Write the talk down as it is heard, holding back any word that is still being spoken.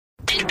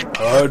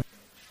Hard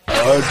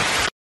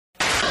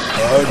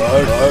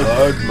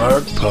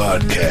Mark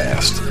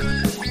Podcast.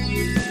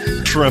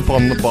 Shrimp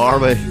on the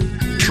barbie.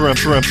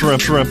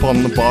 Shrimp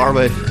on the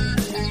barbie.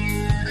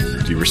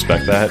 Do you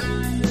respect that?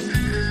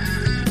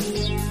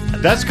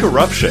 That's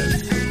corruption.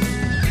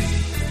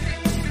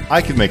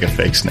 I could make a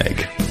fake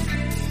snake.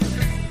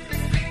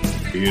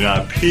 You do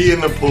not pee in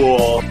the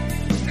pool.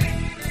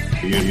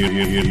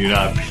 You do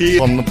not pee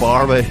on the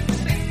barbie.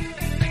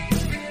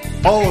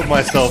 All of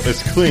myself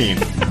is clean.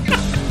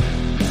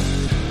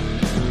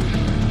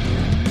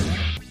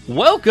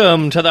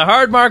 Welcome to the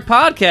Hard Mark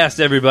Podcast,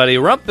 everybody.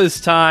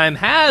 Rumpus Time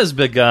has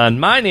begun.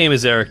 My name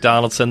is Eric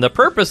Donaldson. The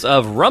purpose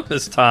of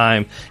Rumpus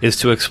Time is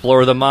to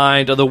explore the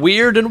mind of the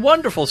weird and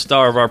wonderful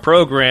star of our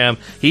program.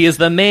 He is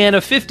the man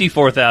of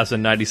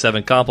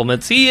 54,097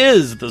 compliments. He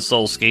is the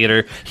Soul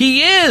Skater.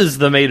 He is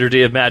the maitre d'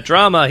 of Matt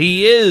Drama.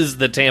 He is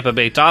the Tampa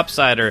Bay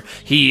Topsider.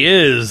 He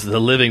is the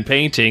living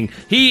painting.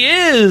 He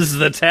is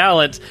the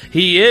talent.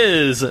 He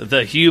is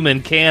the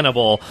human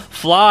cannibal.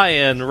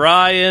 Flying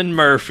Ryan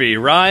Murphy.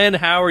 Ryan,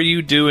 how are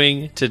you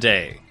doing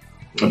today?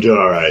 I'm doing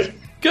all right.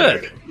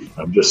 Good.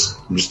 I'm just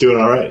doing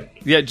all right.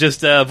 Yeah,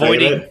 just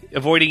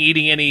avoiding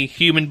eating any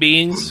human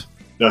beings.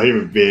 No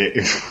human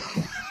beings.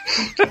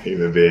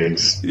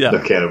 Yeah. No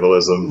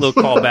cannibalism.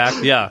 Little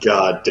callback. Yeah.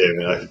 God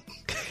damn it! I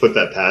put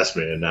that past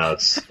me, and now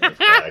it's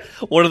back.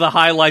 One of the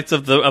highlights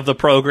of the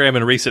program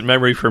in recent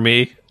memory for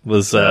me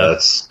was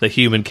the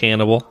human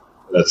cannibal.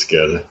 That's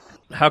good.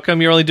 How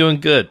come you're only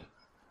doing good?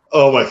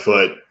 Oh, my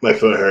foot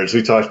hurts.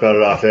 We talked about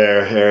it off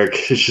air,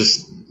 Eric. It's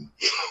just.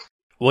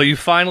 Well, you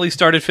finally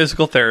started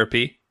physical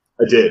therapy.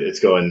 I did.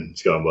 It's going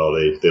well.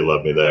 They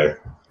love me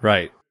there.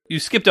 Right. You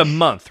skipped a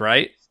month,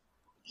 right?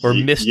 Or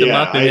missed a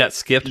month? Maybe not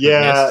skipped.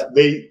 Yeah,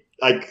 they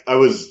have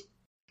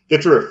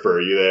to refer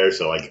you there.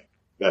 So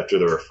after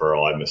the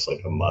referral, I missed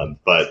a month.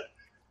 But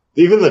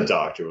even the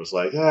doctor was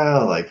like,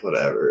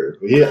 whatever.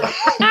 Yeah.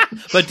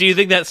 But do you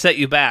think that set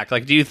you back?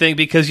 Do you think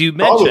because you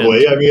mentioned...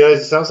 Probably. I mean,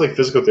 it sounds like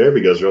physical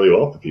therapy goes really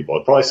well for people.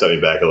 It probably set me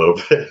back a little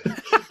bit.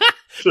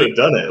 Should have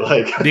done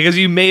it. Because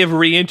you may have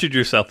re-injured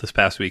yourself this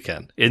past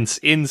weekend in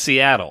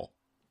Seattle.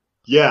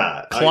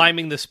 Yeah.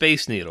 Climbing the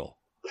Space Needle.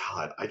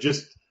 God,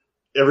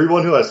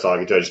 everyone who I was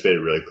talking to, I just made it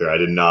really clear. I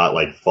did not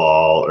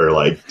fall or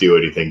do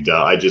anything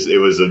dumb.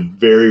 It was a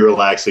very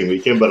relaxing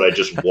weekend, but I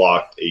just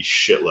walked a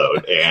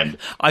shitload. And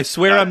I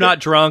swear I'm not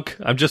drunk.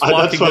 I'm just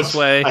walking this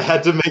way. I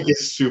had to make it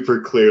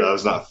super clear that I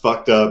was not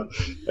fucked up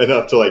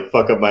enough to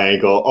fuck up my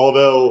ankle.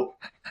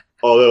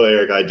 Although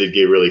Eric, I did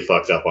get really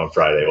fucked up on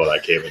Friday when I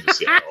came into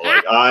Seattle.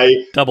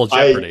 Double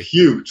jeopardy. I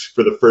puked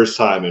for the first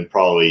time in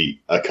probably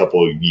a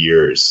couple of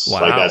years.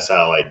 Wow. That's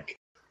how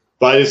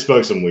but I did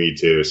smoke some weed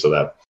too, so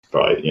that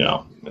probably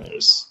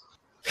there's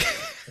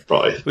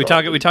probably. We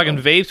talking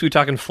vapes? We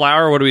talking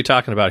flower? What are we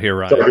talking about here,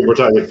 Ryan? We're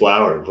talking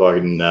flower.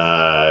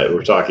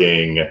 We're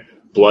talking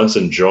blunts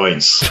and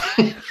joints.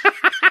 Yeah.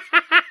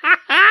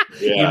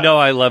 You know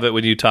I love it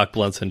when you talk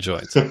blunts and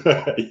joints.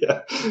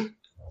 Yeah.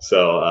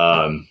 So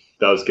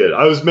that was good.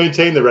 I was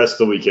maintained the rest of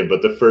the weekend,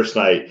 but the first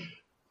night,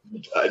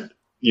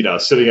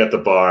 sitting at the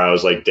bar, I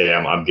was like,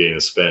 damn, I'm getting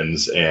the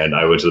spins. And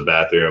I went to the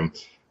bathroom,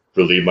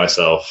 relieved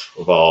myself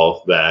of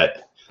all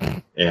that,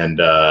 and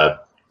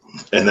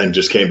then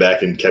just came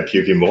back and kept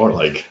puking more.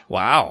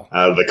 Wow.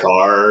 Out of the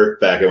car,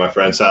 back at my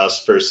friend's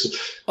house. First,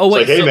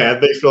 hey,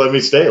 man, thanks for letting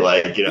me stay.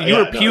 You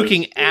were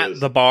puking at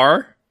the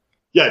bar?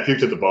 Yeah, I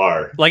puked at the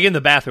bar. In the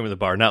bathroom of the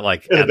bar, not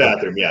in the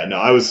bathroom. Yeah, no,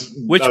 I was.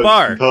 Which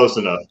bar? Composed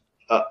enough.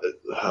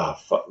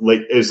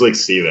 It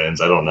was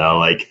Stevens. I don't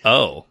know.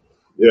 Oh.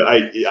 I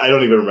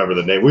don't even remember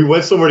the name. We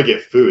went somewhere to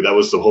get food. That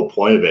was the whole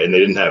point of it, and they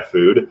didn't have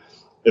food. And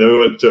then we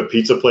went to a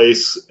pizza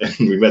place, and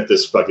we met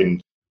this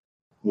fucking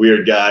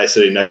weird guy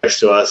sitting next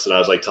to us, and I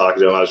was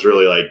talking to him. I was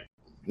really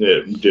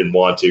didn't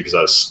want to because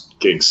I was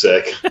getting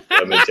sick.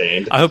 I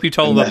maintained. I hope you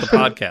told him about the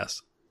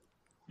podcast.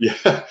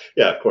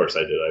 Yeah, of course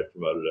I did. I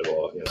promoted it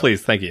all.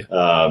 Please, thank you.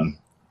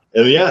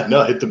 And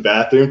hit the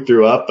bathroom,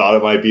 threw up, thought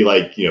it might be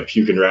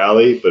puke and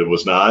rally, but it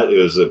was not. It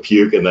was a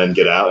puke and then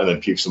get out and then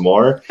puke some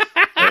more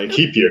and then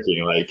keep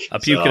puking. A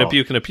puke and a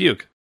puke and a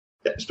puke.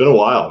 Yeah, it's been a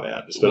while,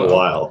 man. It's been a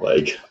while.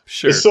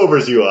 Sure. It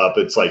sobers you up.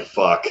 It's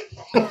fuck.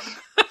 But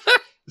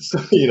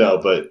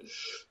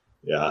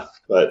yeah,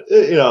 but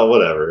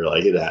whatever.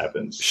 It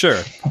happens.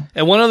 Sure.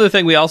 And one other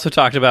thing we also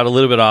talked about a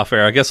little bit off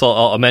air, I guess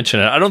I'll mention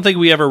it. I don't think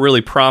we ever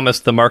really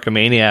promised the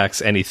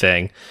Markomaniacs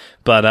anything,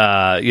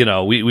 but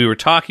we were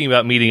talking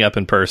about meeting up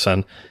in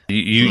person.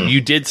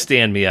 You did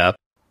stand me up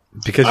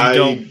because you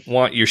don't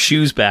want your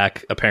shoes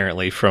back,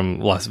 apparently, from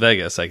Las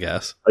Vegas, I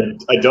guess.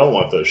 I don't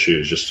want those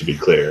shoes, just to be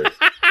clear.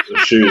 The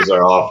shoes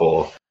are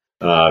awful.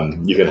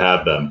 You can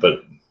have them,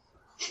 but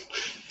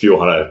if you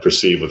want to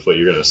proceed with what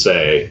you're going to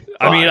say.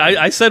 I mean,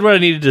 I said what I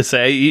needed to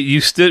say. You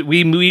stood.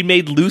 We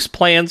made loose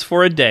plans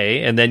for a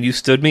day, and then you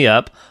stood me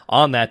up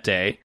on that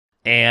day.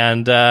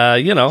 And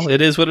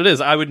it is what it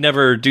is. I would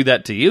never do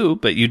that to you,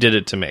 but you did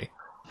it to me.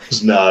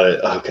 It's not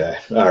okay.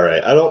 All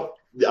right. I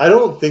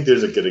don't think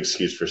there's a good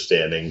excuse for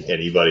standing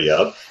anybody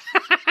up.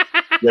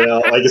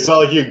 Like it's not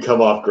like you can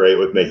come off great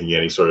with making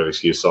any sort of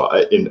excuse. So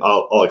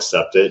I'll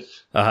accept it,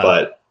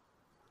 but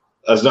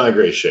I was not in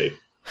great shape.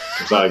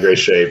 It's not in great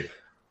shape,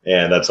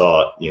 and that's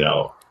all.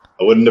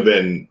 I wouldn't have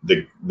been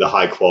the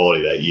high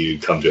quality that you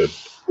come to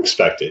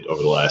expected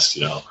over the last,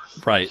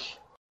 right.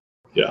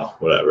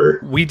 Whatever.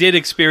 We did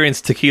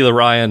experience Tequila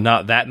Ryan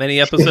not that many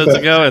episodes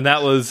ago, and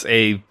that was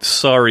a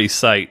sorry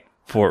sight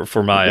for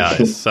my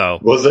eyes. So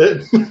was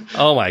it?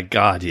 Oh my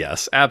God,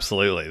 yes,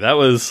 absolutely. That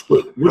was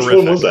which horrific.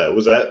 one was that?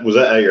 Was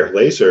that at your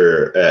place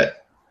or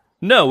at?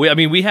 No,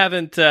 we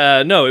haven't.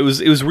 No, it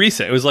was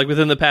recent. It was like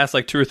within the past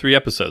 2 or 3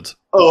 episodes.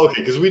 Oh,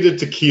 okay. Because we did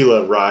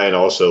Tequila Ryan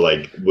also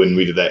when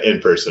we did that in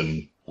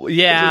person.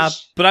 Yeah,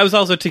 but I was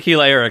also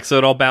Tequila Eric, so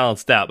it all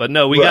balanced out. But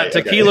no, we got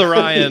Tequila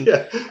Ryan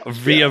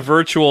via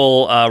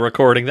virtual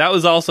recording. That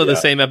was also the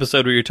same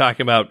episode where you're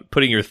talking about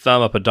putting your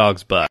thumb up a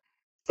dog's butt.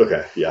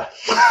 Okay, yeah.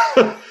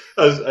 I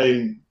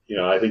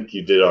think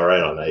you did all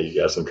right on that.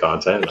 You got some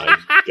content. And I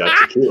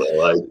got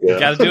tequila.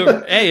 Got to do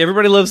it. Hey,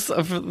 everybody loves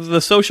the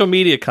social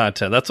media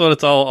content. That's what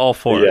it's all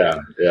for.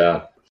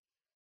 Yeah.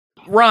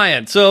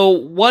 Ryan, so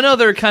one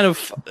other kind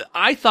of...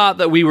 I thought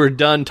that we were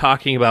done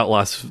talking about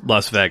Las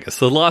Vegas,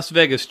 the Las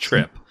Vegas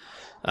trip,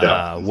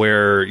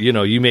 where,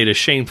 you made a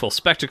shameful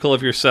spectacle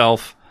of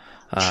yourself.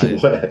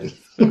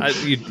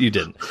 You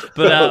didn't.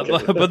 But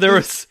Okay. but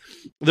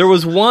there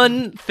was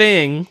one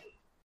thing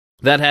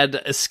that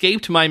had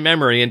escaped my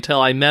memory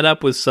until I met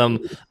up with some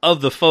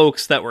of the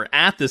folks that were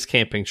at this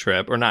camping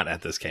trip, or not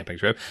at this camping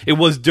trip. It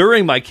was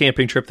during my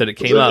camping trip that it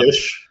came up.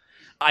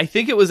 I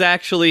think it was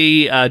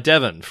actually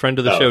Devin, friend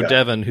of the show,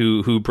 Devin,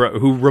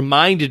 who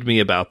reminded me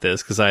about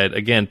this because I had,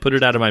 again, put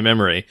it out of my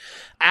memory.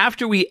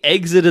 After we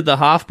exited the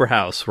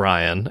Hofbrauhaus,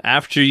 Ryan,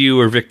 after you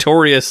were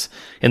victorious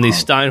in the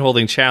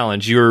Steinholding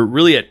Challenge, you were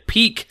really at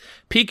peak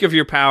of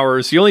your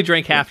powers. You only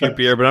drank half your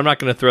beer, but I'm not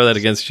going to throw that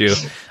against you.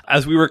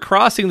 As we were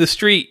crossing the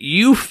street,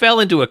 you fell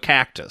into a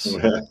cactus.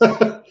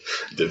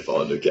 Did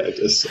fall into a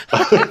cactus.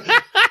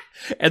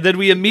 And then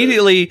we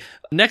immediately,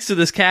 next to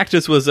this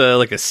cactus was a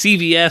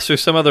CVS or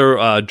some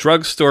other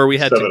drugstore. We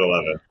had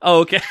 7-Eleven. Oh,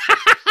 okay.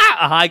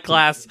 A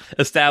high-class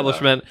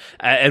establishment.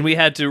 And we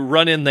had to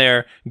run in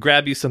there,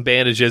 grab you some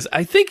bandages.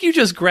 I think you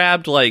just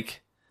grabbed,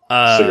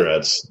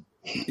 cigarettes.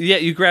 Yeah,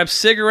 you grabbed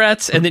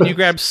cigarettes, and then you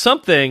grabbed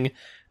something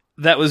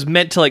that was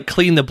meant to,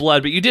 clean the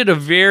blood. But you did a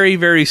very,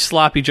 very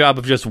sloppy job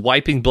of just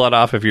wiping blood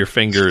off of your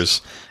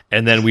fingers.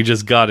 And then we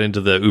just got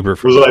into the Uber.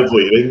 Was I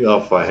bleeding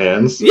off my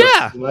hands?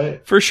 Yeah,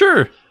 for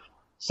sure.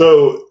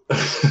 So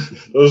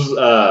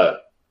those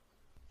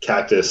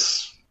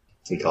cactus,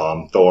 we call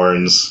them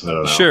thorns. I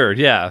don't know. Sure,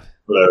 yeah.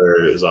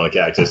 Whatever is on a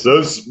cactus.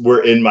 Those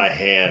were in my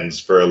hands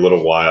for a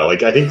little while. I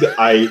think that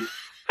I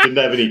didn't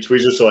have any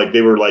tweezers, so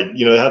they were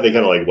how they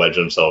kind of wedge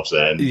themselves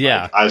in.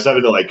 Yeah. I was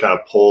having to kind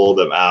of pull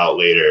them out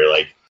later,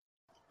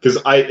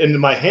 because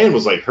my hand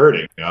was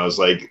hurting. I was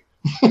but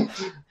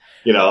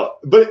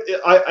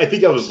I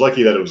think I was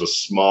lucky that it was a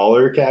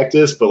smaller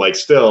cactus, but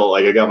still,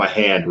 I got my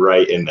hand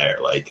right in there,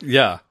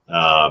 yeah.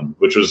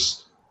 Which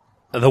was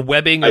the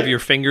webbing of your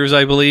fingers,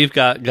 I believe,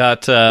 got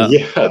that's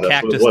what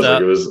it was.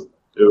 up. It was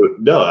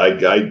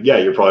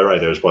you're probably right.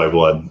 There was probably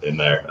blood in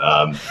there.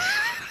 I'm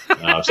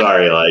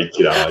sorry, I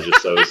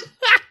was.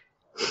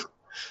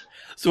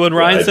 So when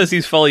Ryan says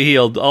he's fully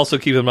healed, also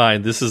keep in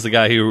mind this is the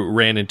guy who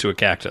ran into a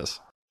cactus.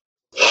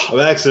 I'm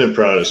accident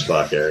prone as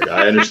fuck, Eric.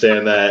 I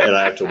understand that, and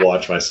I have to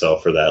watch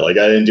myself for that. I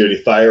didn't do any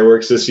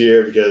fireworks this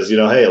year because,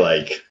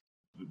 hey,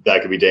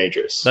 that could be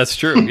dangerous. That's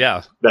true,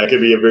 yeah. That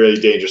could be a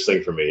really dangerous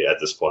thing for me at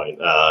this point.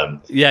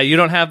 Yeah, you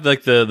don't have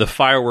the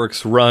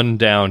fireworks run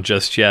down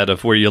just yet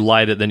of where you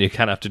light it, then you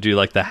kind of have to do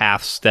the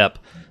half step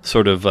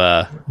sort of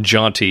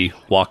jaunty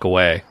walk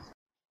away.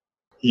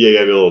 Yeah, you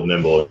gotta be a little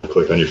nimble and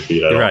quick on your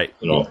feet.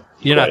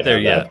 You're not there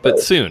yet,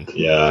 but soon.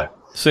 Yeah.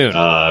 Soon.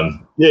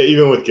 Yeah,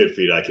 even with good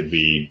feet, I could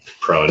be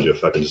prone to a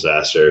fucking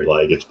disaster.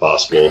 It's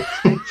possible.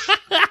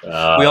 We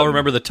all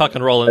remember the tuck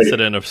and roll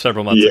incident of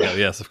several months ago.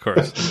 Yes, of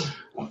course.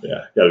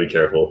 Yeah, gotta be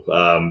careful.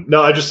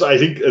 No, I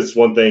think it's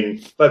one thing.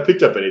 If I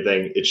picked up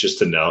anything, it's just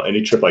to know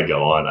any trip I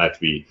go on, I have to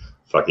be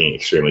fucking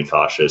extremely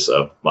cautious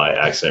of my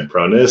accident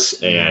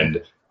proneness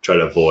and try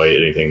to avoid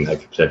anything that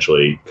could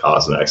potentially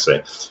cause an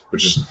accident,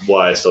 which is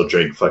why I still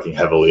drink fucking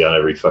heavily on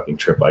every fucking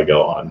trip I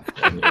go on.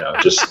 And,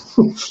 just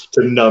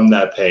to numb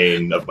that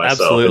pain of myself.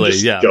 Absolutely, and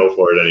just go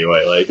for it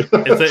anyway.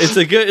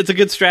 It's a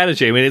good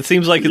strategy. I mean, it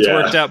seems like it's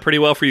worked out pretty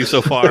well for you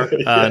so far.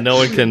 No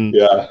one can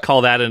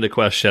call that into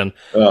question.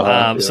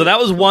 So that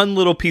was one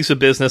little piece of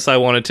business I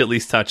wanted to at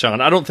least touch on.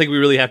 I don't think we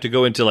really have to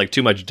go into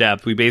too much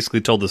depth. We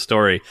basically told the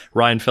story.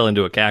 Ryan fell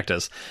into a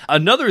cactus.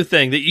 Another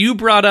thing that you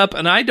brought up,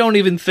 and I don't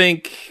even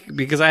think,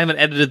 because I haven't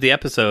edited the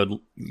episode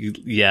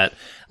yet.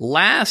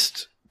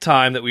 Last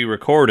time that we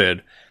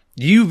recorded,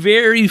 you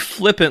very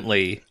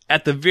flippantly,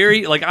 at the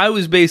very, I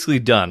was basically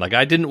done.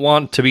 I didn't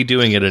want to be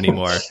doing it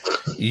anymore.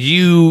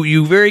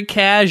 You very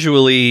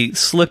casually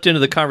slipped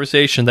into the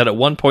conversation that at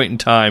one point in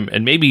time,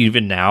 and maybe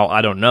even now,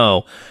 I don't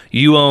know,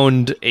 you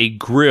owned a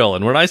grill.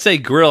 And when I say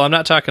grill, I'm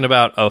not talking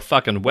about a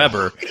fucking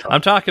Weber.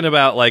 I'm talking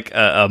about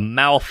a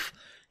mouth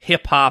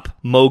hip hop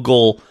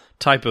mogul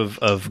type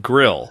of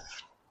grill.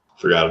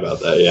 Forgot about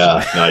that.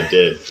 Yeah, no, I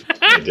did.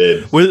 I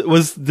did.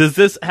 Does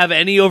this have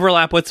any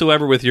overlap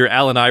whatsoever with your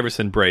Allen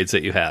Iverson braids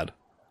that you had?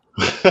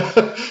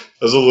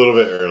 It was a little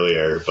bit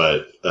earlier,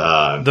 but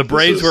the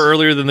braids were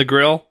earlier than the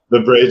grill. The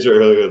braids are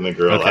earlier than the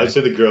grill. Okay. I'd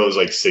say the grill was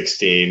like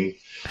 16.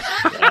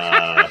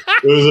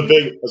 It was a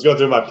big. I was going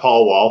through my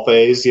Paul Wall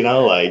phase, you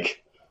know,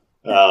 like.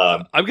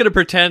 I'm gonna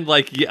pretend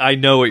like I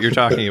know what you're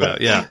talking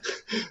about. Yeah,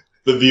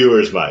 the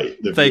viewers might.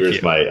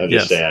 Might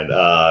understand.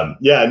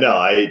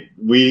 Yes.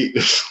 We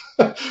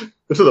went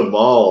to the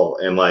mall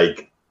and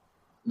like,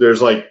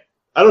 there's like,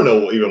 I don't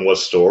know even what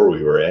store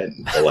we were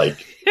in, but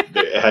like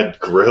they had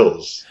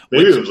grills.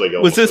 Maybe it was like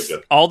was this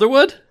like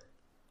Alderwood?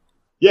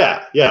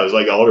 Yeah, it was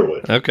like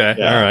Alderwood. Okay,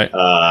 yeah. All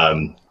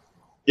right.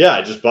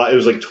 I just bought. It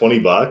was like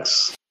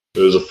 $20. It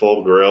was a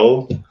full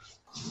grill,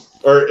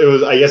 or it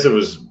was. I guess it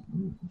was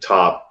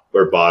top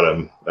or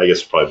bottom. I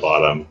guess probably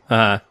bottom.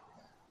 Uh-huh.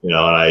 You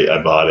know, and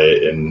I bought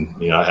it,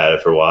 and you know, I had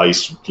it for a while. I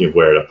used to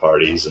wear it at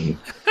parties, and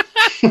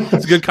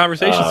it's a good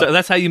conversation. So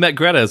that's how you met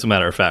Greta, as a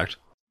matter of fact.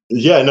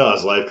 Yeah, no,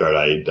 as a lifeguard,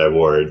 I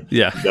wore it.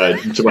 Yeah,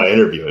 to my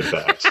interview, in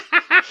fact.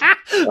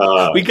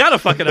 We gotta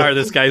fucking hire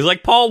this guy. He's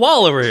like Paul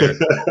Wall over here.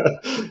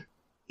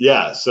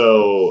 Yeah,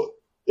 so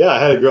I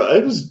had a girl.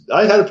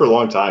 I had it for a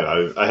long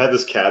time. I had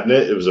this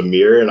cabinet. It was a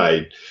mirror, and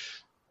I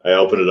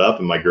opened it up,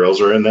 and my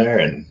girls were in there,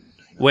 and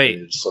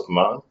wait, slip them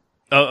on.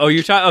 Oh,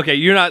 you're talking. Okay,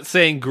 you're not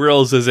saying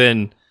grills as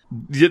in.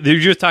 You're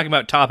just talking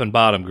about top and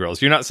bottom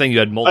grills. You're not saying you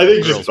had multiple I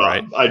think grills, just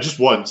right? I just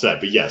one set,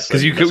 but yes.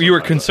 Because you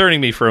were concerning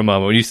me for a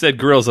moment. When you said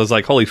grills, I was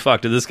like, holy fuck,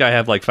 did this guy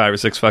have like 5 or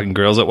 6 fucking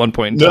grills at one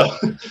point in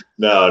time?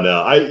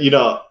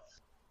 No.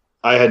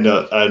 I had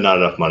not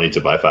enough money to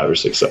buy 5 or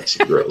 6 sets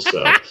of grills.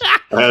 So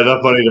I had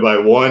enough money to buy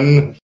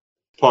one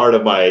part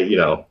of my,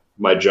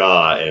 my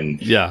jaw.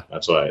 And yeah,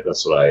 that's what I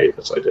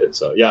did.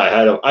 So yeah, I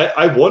had them.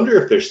 I wonder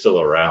if they're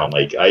still around.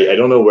 Like, I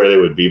don't know where they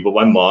would be, but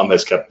my mom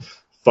has kept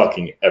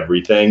fucking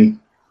everything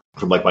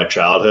from like my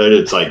childhood.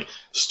 It's like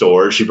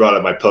stored. She brought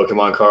up my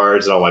Pokemon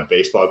cards and all my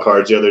baseball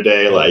cards the other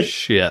day. Like,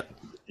 shit.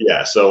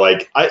 Yeah. So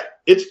like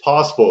it's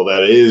possible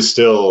that it is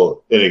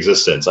still in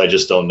existence. I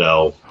just don't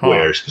know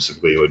where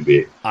specifically it would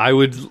be. I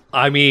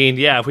mean,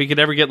 if we could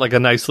ever get like a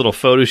nice little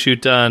photo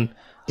shoot done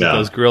with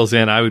those grills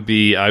in, I would,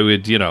 but I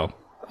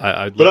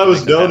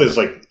was known as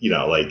like,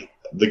 like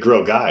the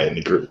grill guy and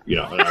the grill,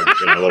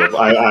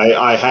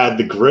 I had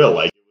the grill.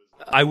 Like,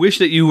 I wish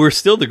that you were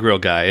still the grill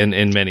guy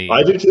in many.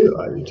 I do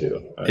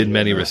too. In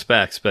many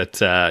respects, but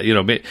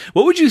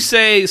what would you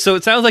say? So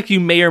it sounds like you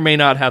may or may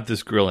not have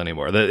this grill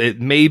anymore. That it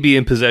may be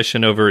in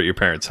possession over at your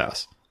parents'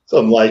 house. It's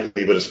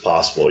unlikely, but it's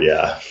possible.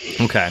 Yeah.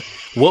 Okay.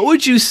 What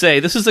would you say?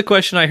 This is a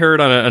question I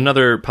heard on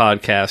another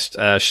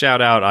podcast.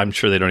 Shout out. I'm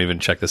sure they don't even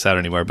check this out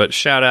anymore, but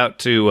shout out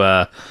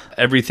to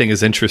Everything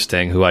is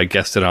Interesting, who I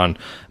guested on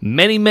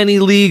many, many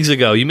leagues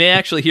ago. You may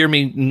actually hear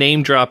me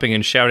name dropping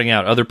and shouting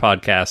out other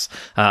podcasts.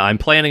 I'm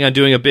planning on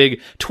doing a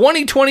big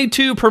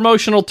 2022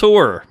 promotional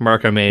tour,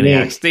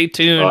 Markomaniac. Stay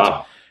tuned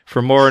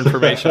for more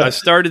information. I've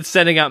started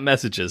sending out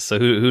messages, so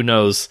who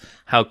knows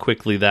how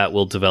quickly that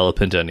will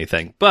develop into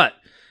anything. But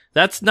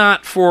that's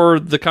not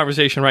for the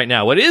conversation right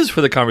now. What is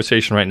for the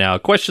conversation right now, a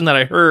question that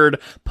I heard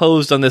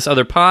posed on this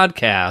other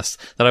podcast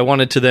that I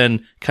wanted to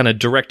then kind of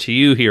direct to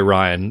you here,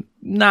 Ryan.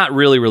 Not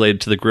really related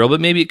to the grill,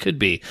 but maybe it could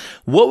be.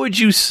 What would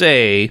you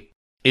say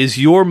is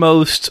your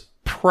most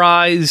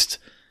prized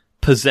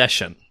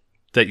possession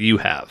that you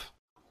have?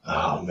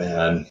 Oh,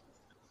 man.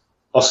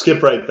 I'll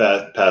skip right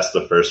past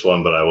the first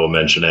one, but I will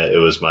mention it. It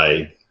was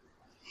my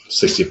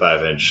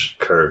 65-inch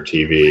curved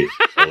TV.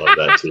 I love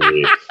that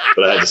TV,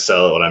 but I had to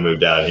sell it when I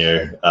moved down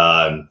here.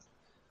 I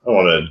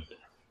want to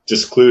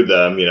disclude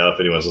them, if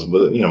anyone's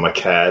listening, my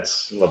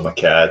cats. I love my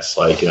cats.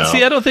 Like,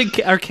 See, I don't think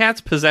our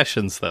cats'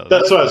 possessions, though.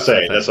 That's what I'm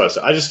saying.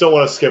 I just don't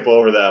want to skip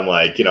over them.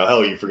 Like,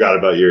 hell, you forgot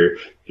about your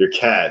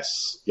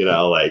cats.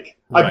 Like,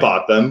 right. I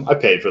bought them. I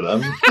paid for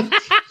them.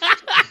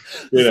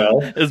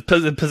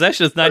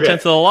 Possession is 9/10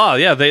 of the law.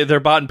 Yeah, they're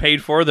bought and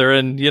paid for. They're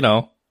in,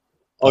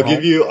 I'll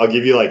give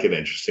you like an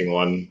interesting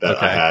one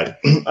that I had.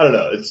 I don't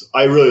know.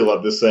 I really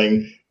love this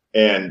thing,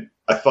 and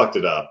I fucked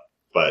it up.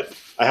 But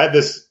I had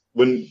this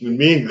when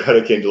me and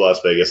Greta came to Las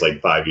Vegas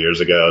like 6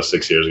 years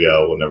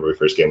ago, whenever we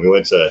first came. We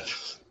went to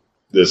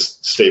this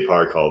state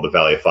park called the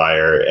Valley of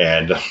Fire,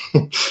 and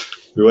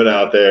we went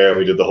out there and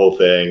we did the whole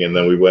thing, and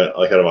then we went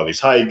like on all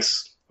these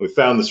hikes. We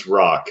found this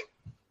rock,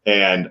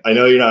 and I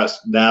know you're not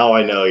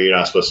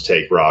supposed to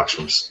take rocks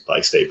from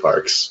like state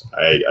parks.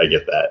 I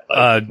get that.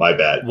 Like, my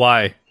bad.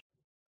 Why?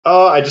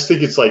 I just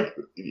think it's like,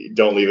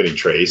 don't leave any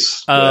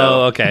trace.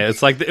 Oh, okay.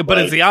 It's like, but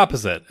it's the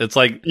opposite. It's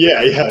like,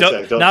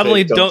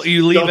 don't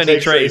you leave any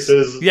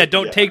traces.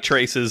 Don't take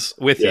traces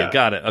with you.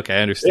 Got it. Okay,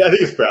 I understand. Yeah, I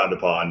think it's frowned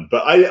upon,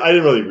 but I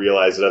didn't really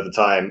realize it at the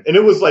time. And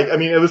it was like,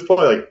 it was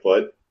probably like a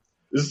foot.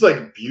 This is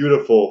like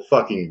beautiful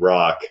fucking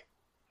rock.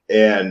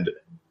 And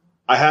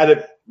I had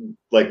it,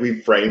 like we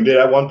framed it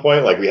at one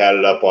point. Like we had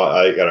it up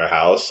on at our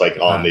house, like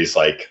on these,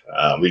 like,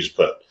 we just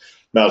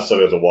mounted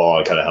something at the wall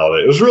and kind of held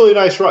it. It was really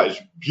nice rock.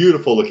 It's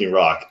beautiful looking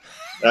rock.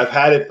 And I've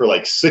had it for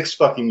like 6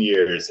 fucking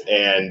years,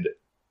 and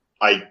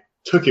I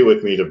took it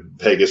with me to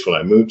Vegas when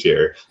I moved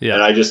here,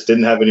 and I just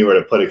didn't have anywhere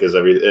to put it because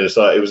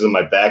so it was in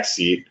my back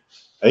seat.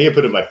 I think I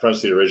put it in my front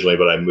seat originally,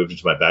 but I moved it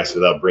to my back seat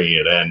without bringing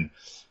it in,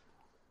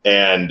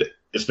 and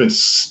it's been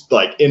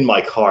like in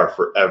my car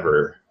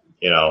forever,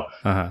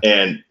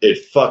 and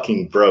it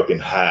fucking broke in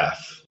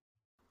half.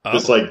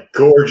 This like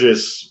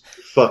gorgeous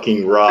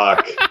fucking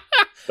rock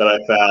that I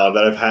found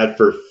that I've had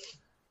for,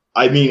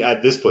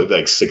 at this point,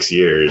 like 6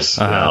 years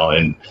now,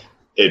 and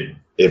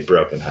it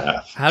broke in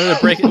half. How did it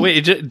break?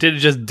 Wait, did it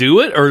just do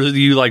it, or did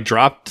you like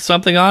dropped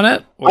something on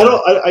it? Or?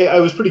 I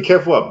was pretty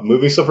careful about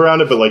moving stuff around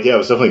it, but like, yeah, it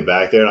was definitely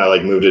back there, and I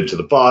like moved it to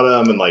the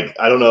bottom, and like,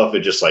 I don't know if it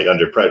just like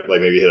under pressure,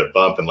 like maybe hit a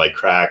bump and like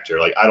cracked, or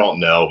like, I don't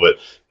know, but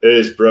it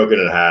is broken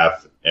in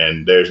half,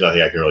 and there's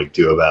nothing I can really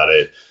do about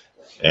it,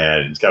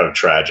 and it's kind of a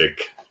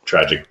tragic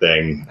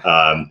thing.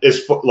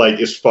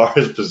 As far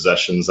as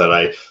possessions that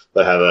I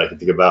can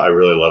think about, I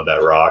really love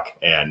that rock,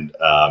 and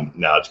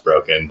now it's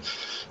broken.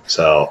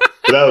 So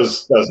that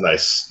was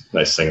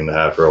nice thing to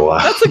have for a while.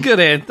 That's a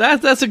good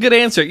that's a good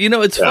answer.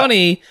 It's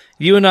funny.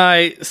 You and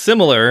I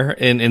similar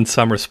in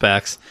some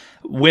respects.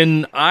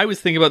 When I was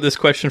thinking about this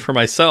question for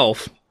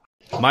myself,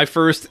 my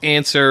first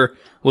answer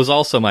was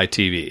also my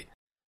TV.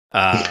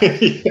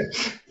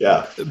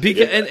 Yeah.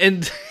 Because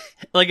and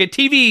like a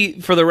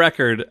TV, for the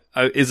record,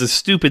 is a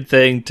stupid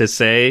thing to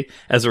say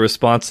as a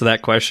response to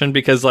that question,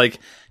 because like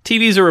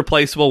TVs are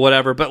replaceable,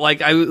 whatever. But like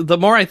the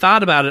more I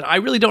thought about it, I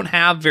really don't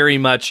have very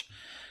much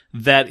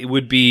that it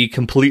would be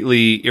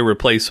completely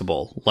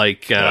irreplaceable.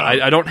 Like,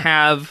 I don't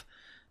have,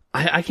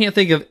 I can't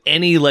think of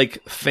any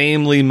like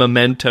family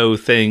memento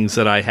things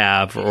that I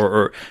have,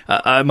 or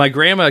my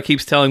grandma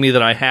keeps telling me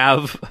that I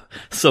have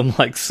some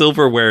like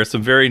silverware,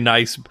 some very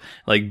nice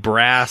like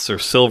brass or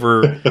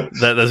silver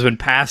that's been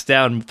passed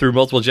down through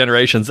multiple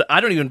generations. I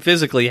don't even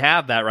physically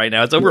have that right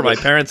now. It's over at my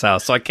parents'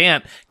 house, so I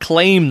can't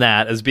claim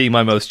that as being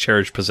my most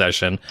cherished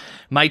possession.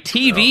 My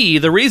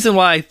TV, the reason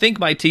why I think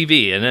my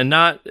TV, and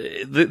not,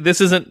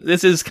 this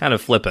is kind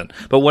of flippant,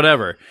 but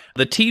whatever.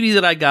 The TV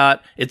that I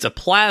got, it's a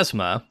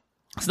plasma.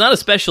 It's not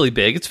especially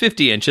big. It's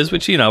 50 inches,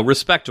 which,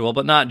 respectable,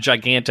 but not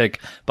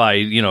gigantic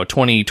by,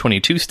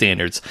 2022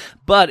 standards.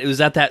 But it was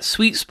at that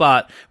sweet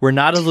spot where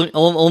not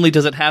only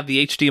does it have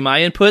the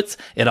HDMI inputs,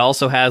 it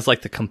also has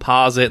like the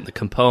composite and the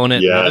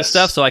component and other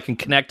stuff. So I can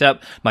connect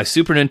up my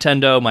Super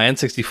Nintendo, my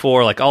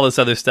N64, like all this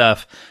other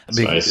stuff.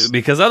 Nice.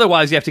 Because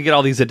otherwise you have to get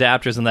all these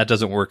adapters, and that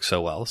doesn't work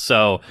so well.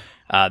 So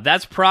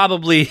that's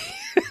probably,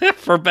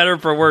 for better or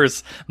for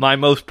worse, my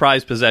most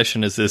prized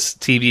possession is this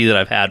TV that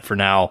I've had for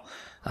now,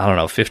 I don't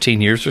know,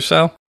 15 years or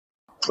so.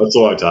 That's a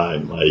long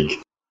time. Like,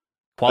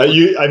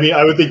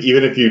 I would think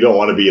even if you don't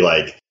want to be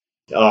like,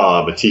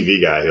 I'm a TV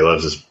guy who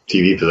loves his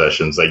TV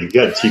possessions, like you've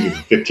got a TV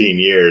for 15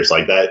 years,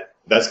 like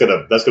that's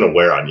gonna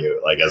wear on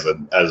you, like as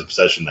a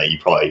possession that you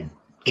probably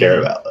care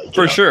about. Like,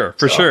 for sure.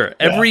 Yeah.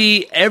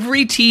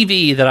 Every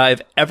TV that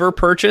I've ever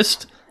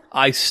purchased,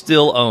 I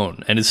still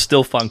own and is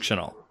still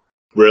functional.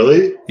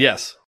 Really?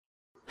 Yes.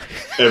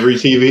 Every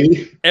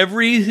TV?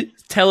 Every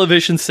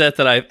television set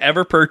that I've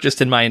ever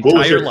purchased in my entire life.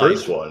 What was your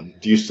first one?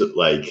 Do you still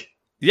like?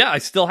 Yeah, I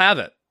still have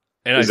it.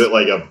 And is it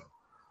like a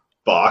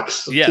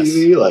box yes.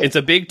 TV? Like, it's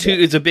a big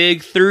it's a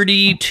big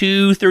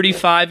 32,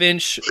 35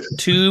 inch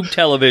tube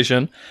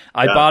television.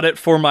 I bought it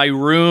for my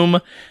room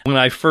when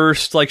I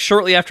first, like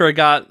shortly after I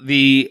got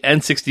the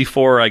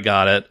N64, I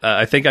got it.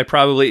 I think it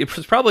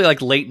was probably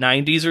like late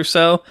 90s or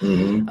so.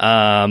 Mm-hmm.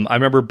 I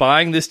remember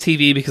buying this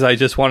TV because I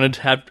just wanted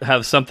to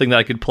have something that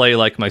I could play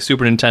like my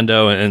Super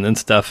Nintendo and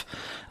stuff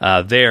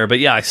there. But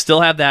yeah, I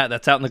still have that.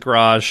 That's out in the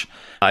garage.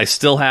 I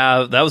still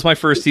have, that was my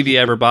first TV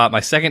I ever bought.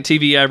 My second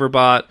TV I ever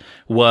bought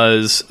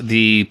was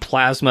the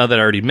plasma that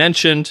I already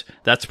mentioned.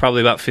 That's probably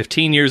about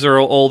 15 years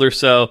old or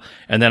so.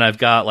 And then I've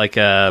got like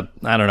a,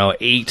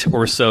 8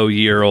 or so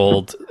year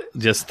old,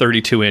 just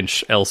 32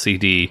 inch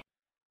LCD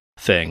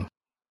thing.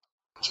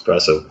 It's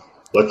impressive.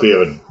 Luckily you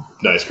have a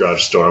nice garage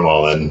to store them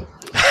all in.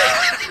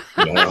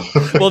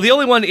 Well, the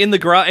only one in the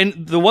garage,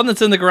 and the one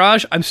that's in the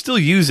garage, I'm still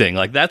using.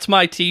 Like that's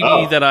my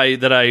TV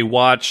that I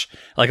watch.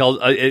 Like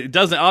it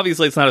doesn't,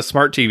 obviously it's not a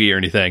smart TV or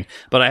anything,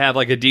 but I have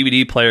like a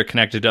DVD player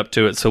connected up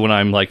to it. So when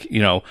I'm like,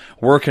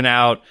 working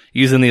out,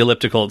 using the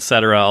elliptical,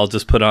 etc., I'll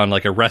just put on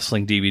like a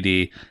wrestling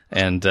DVD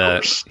and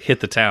hit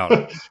the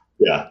town.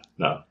 Yeah.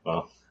 No.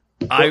 Well.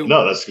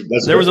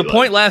 That's there was a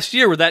point last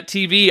year where that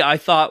TV I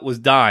thought was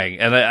dying,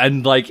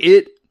 and like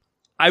it,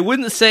 I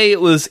wouldn't say it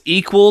was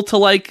equal to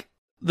like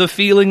the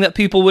feeling that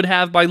people would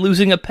have by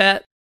losing a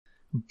pet,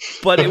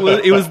 but it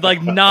was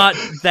like not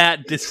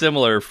that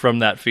dissimilar from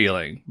that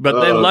feeling.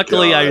 But then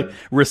luckily I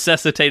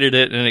resuscitated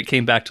it and it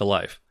came back to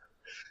life.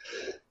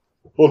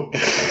 Well,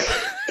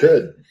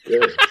 good.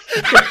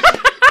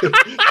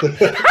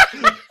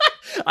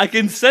 I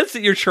can sense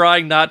that you're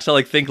trying not to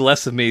like think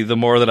less of me the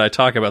more that I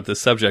talk about this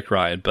subject,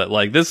 Ryan. But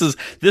like this is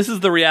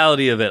the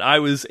reality of it. I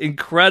was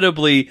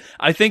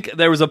I think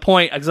there was a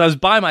point because I was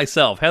by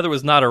myself. Heather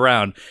was not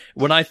around.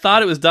 When I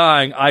thought it was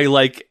dying, I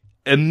like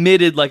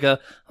emitted like a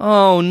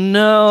 "oh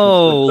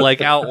no"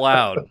 like out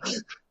loud.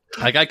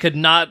 Like, I could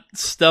not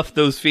stuff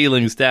those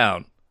feelings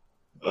down.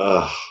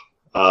 You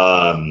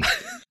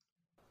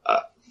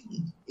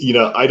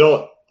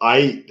know,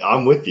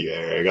 I'm with you,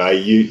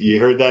 Eric. You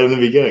heard that in the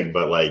beginning,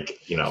 but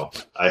like, you know,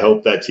 I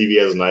hope that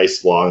TV has a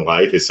nice long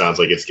life. It sounds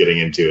like it's getting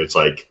into its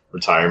like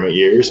retirement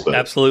years, but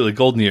absolutely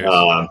golden years.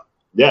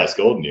 Yeah, it's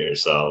golden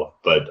years. So,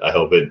 but I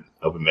hope it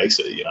makes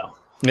it. You know.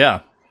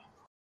 Yeah.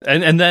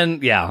 And then,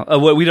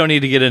 we don't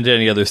need to get into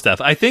any other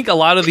stuff. I think a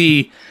lot of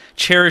the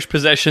cherished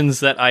possessions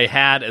that I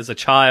had as a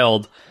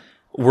child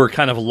were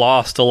kind of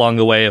lost along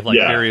the way of like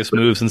various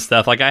moves and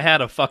stuff. Like I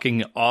had a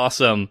fucking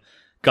awesome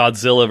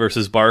Godzilla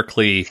versus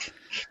Barkley.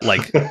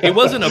 Like it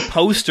wasn't a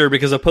poster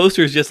because a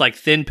poster is just like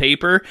thin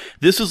paper.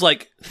 This was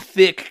like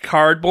thick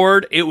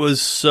cardboard. It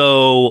was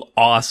so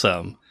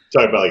awesome.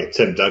 Talking about like a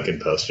Tim Duncan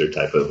poster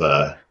type of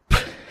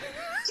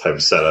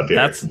setup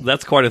here.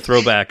 That's quite a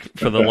throwback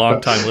for the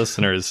longtime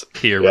listeners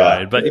here,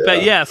 Ryan.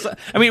 But yes,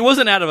 I mean it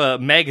wasn't out of a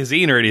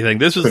magazine or anything.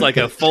 This was like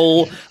a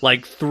full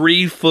like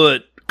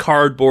 3-foot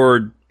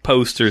cardboard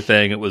poster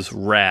thing. It was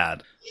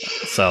rad.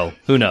 So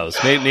who knows?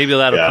 Maybe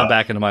that'll come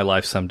back into my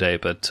life someday.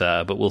 But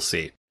we'll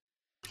see.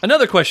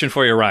 Another question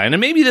for you, Ryan,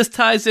 and maybe this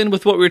ties in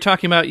with what we were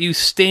talking about. You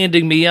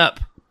standing me up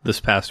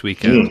this past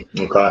weekend.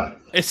 Okay.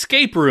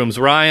 Escape rooms,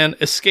 Ryan.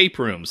 Escape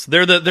rooms.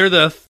 They're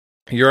the.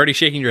 You're already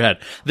shaking your head.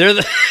 They're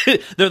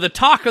the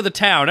talk of the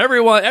town.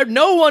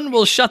 No one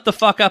will shut the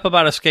fuck up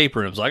about escape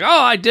rooms. Like,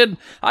 oh, I did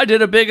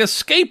a big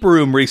escape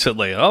room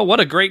recently. Oh, what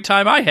a great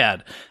time I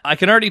had. I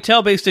can already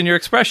tell based on your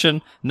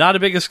expression, not a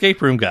big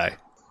escape room guy.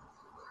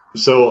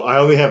 So I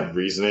only have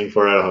reasoning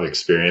for it. I don't have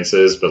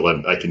experiences, but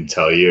I can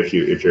tell you if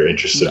you're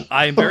interested.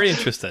 I'm very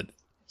interested.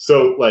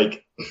 So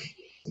like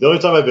the only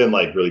time I've been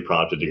like really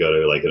prompted to go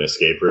to like an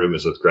escape room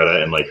is with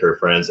Greta and like her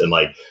friends, and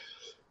like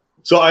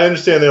so I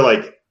understand they're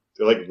like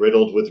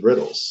riddled with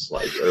riddles,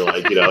 like, or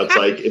like, you know, it's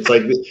like,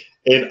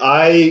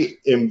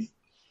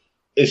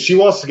 and she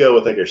wants to go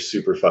with like her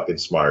super fucking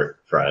smart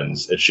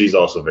friends, and she's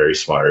also very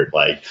smart,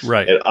 like,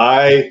 right. And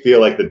I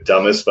feel like the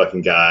dumbest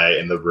fucking guy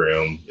in the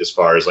room as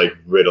far as like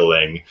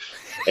riddling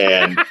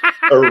and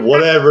or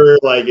whatever.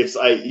 Like it's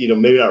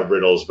maybe not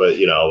riddles, but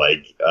you know,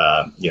 like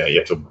you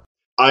have to.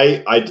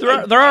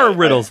 There are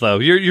riddles though.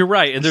 You're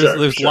right, and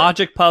there's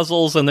logic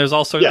puzzles, and there's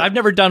also I've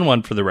never done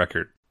one for the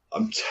record.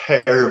 I'm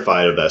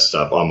terrified of that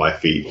stuff on my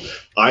feet.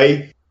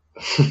 I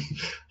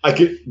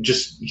could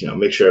just,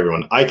 make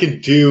sure I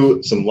could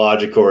do some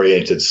logic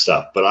oriented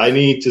stuff, but I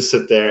need to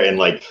sit there and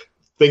like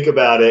think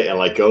about it and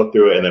like go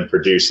through it and then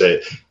produce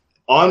it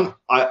hey, I'm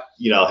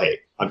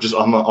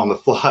on the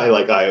fly.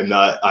 Like I am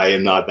not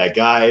that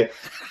guy.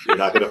 You're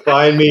not going to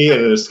find me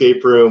in an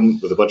escape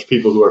room with a bunch of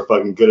people who are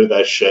fucking good at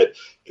that shit,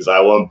 because I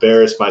will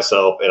embarrass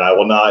myself and I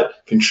will not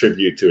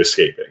contribute to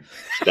escaping.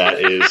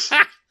 That is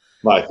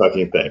my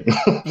fucking thing.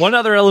 One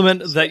other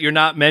element that you're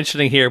not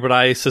mentioning here, but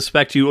I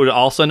suspect you would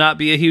also not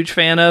be a huge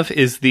fan of,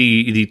 is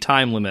the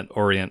time limit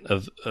orient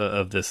of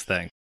this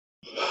thing.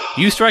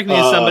 You strike me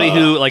as somebody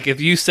who, like,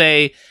 if you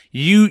say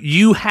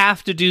you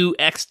have to do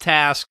X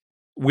task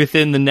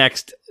within the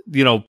next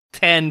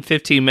 10,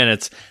 15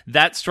 minutes,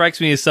 that strikes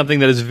me as something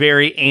that is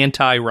very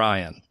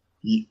anti-Ryan.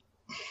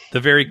 The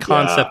very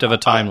concept of a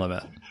time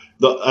limit.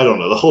 I don't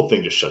know. The whole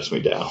thing just shuts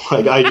me down.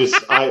 Like it's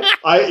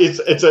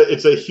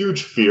a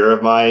huge fear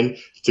of mine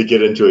to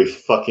get into a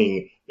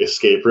fucking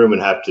escape room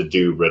and have to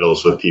do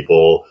riddles with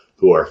people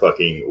who are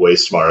fucking way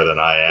smarter than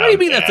I am. What do you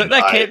mean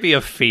that can't be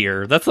a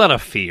fear? That's not a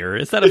fear.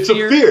 Is that a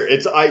fear?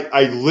 It's a fear.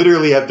 I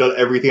literally have done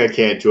everything I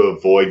can to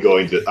avoid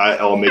going to.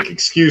 I'll make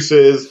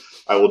excuses.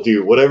 I will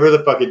do whatever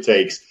the fuck it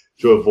takes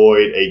to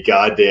avoid a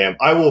goddamn.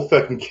 I will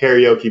fucking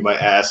karaoke my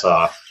ass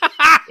off in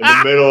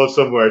the middle of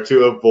somewhere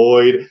to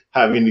avoid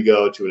having to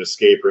go to an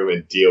escape room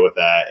and deal with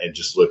that and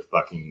just look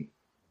fucking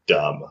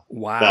dumb.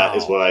 Wow. That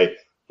is what I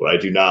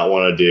do not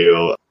want to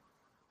do.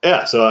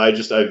 Yeah, so I've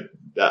just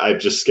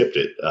skipped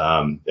it.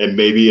 And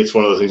maybe it's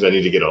one of those things I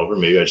need to get over.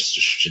 Maybe I just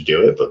should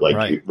do it. But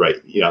like, right.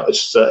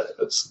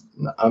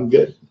 I'm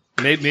good.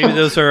 Maybe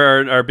those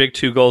are our big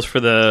two goals for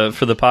the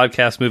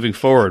podcast moving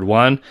forward.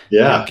 One,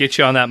 get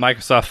you on that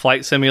Microsoft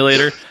Flight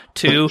Simulator.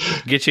 Two,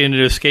 get you into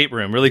an escape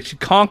room. Really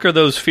conquer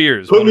those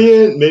fears. Put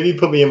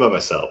me in by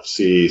myself.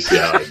 See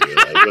how I do.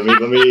 Like, let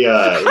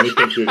me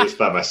think through this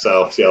by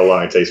myself. See how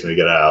long it takes me to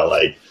get out.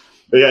 Like,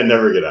 maybe I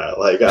never get out.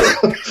 Like,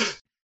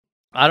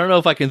 I don't know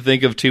if I can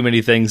think of too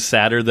many things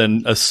sadder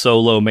than a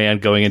solo man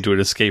going into an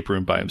escape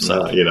room by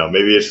himself.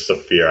 Maybe it's just a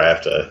fear I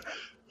have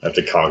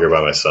to conquer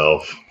by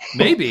myself.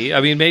 Maybe.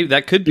 I mean, maybe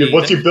that could be.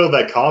 Once you build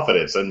that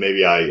confidence, then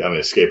maybe I'm an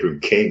escape room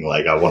king.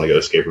 Like, I want to go to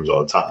escape rooms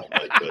all the time.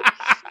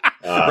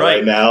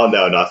 Right now,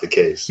 no, not the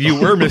case. You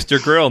were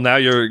Mr. Grill. Now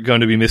you're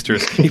going to be Mr.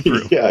 Escape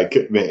Room. Yeah,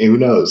 man, who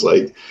knows?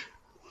 Like,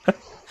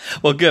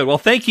 well, good. Well,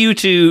 thank you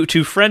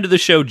to friend of the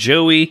show,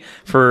 Joey,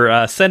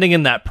 for sending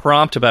in that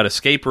prompt about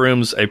escape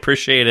rooms. I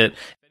appreciate it.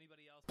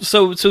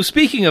 So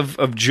speaking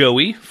of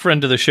Joey,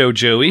 friend of the show,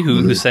 Joey,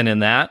 who sent in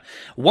that,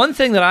 one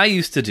thing that I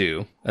used to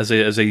do as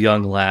a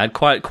young lad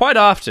quite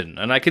often,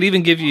 and I could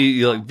even give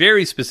you like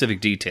very specific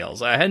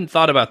details. I hadn't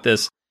thought about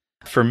this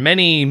for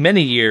many,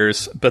 many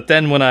years. But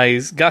then when I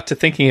got to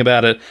thinking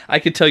about it, I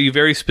could tell you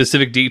very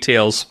specific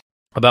details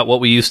about what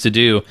we used to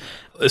do,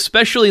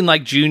 especially in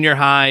like junior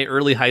high,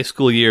 early high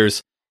school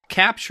years.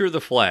 Capture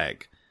the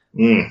flag.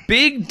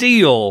 Big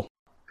deal.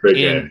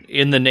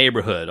 In the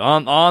neighborhood,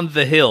 on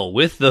the hill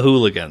with the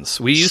hooligans.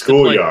 We used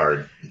to play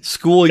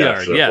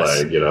schoolyard,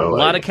 yes. Flag, you know, a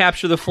lot of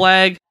capture the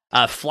flag,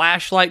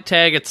 flashlight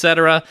tag,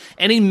 etc.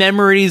 Any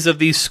memories of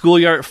these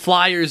schoolyard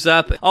flyers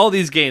up? All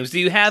these games. Do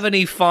you have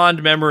any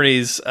fond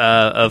memories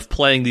of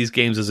playing these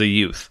games as a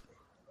youth?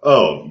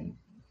 Oh,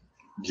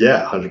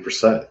 yeah,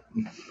 100%.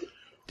 Do you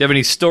have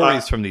any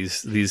stories from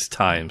these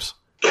times?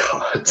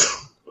 God.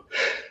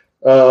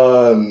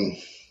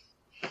 We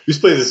used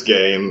to play this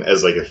game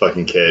as like a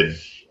fucking kid.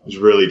 It was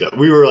really dumb.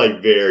 We were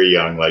like very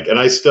young, like, and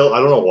I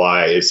don't know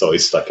why it's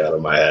always stuck out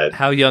of my head.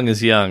 How young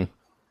is young?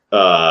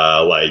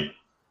 Like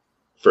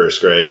first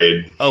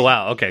grade. Oh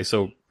wow, okay,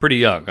 so pretty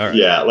young. All right.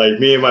 Yeah, like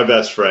me and my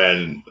best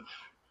friend,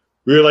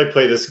 we would like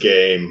play this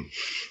game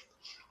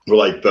where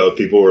like both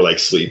people were like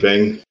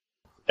sleeping,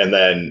 and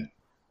then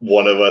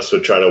one of us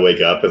would try to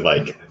wake up and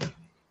like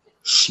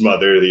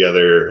smother the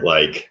other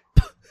like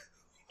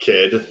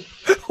kid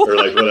or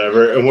like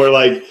whatever, and we're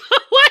like.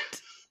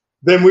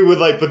 Then we would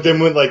like, but then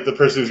when like the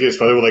person who's getting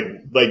smothered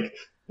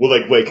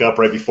would wake up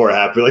right before it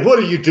happened. Like, what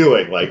are you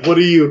doing? Like, what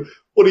are you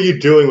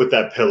doing with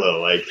that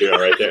pillow? Like, you know,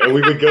 right there. And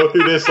we would go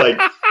through this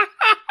like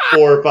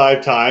 4 or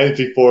 5 times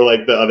before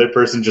like the other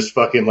person just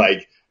fucking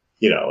like,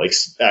 you know, like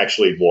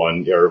actually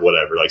won or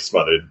whatever, like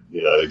smothered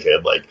the other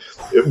kid. Like,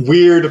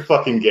 weird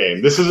fucking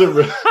game. This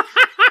isn't.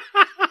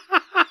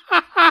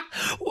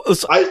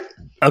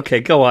 Okay,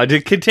 go on.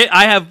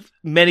 I have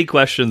many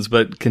questions,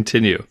 but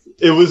continue.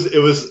 It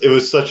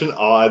was such an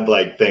odd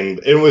like thing.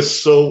 It was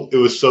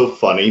so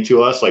funny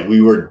to us. Like we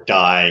were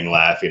dying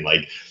laughing,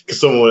 like because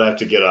someone would have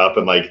to get up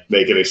and like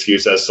make an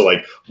excuse as to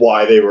like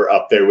why they were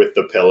up there with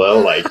the pillow,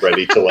 like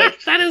ready to like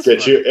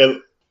get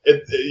you.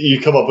 And you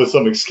come up with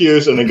some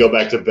excuse and then go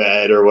back to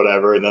bed or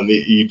whatever, and then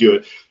you do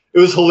it. It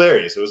was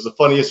hilarious. It was the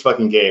funniest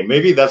fucking game.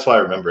 Maybe that's why I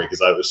remember it,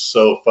 because I was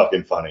so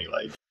fucking funny.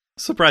 Like,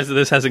 surprised that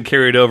this hasn't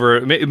carried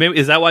over. Maybe,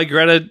 is that why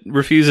Greta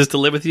refuses to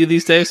live with you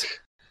these days?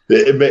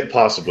 It may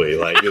possibly,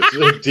 like,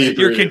 it's deep.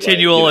 Your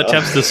continual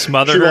attempts to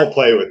smother her. She won't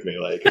play with me,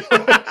 like.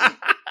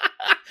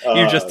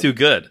 You're just too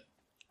good.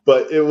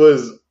 But it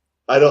was,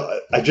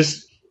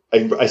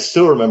 I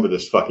still remember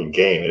this fucking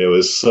game, and it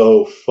was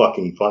so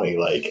fucking funny,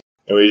 like,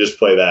 and we just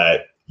play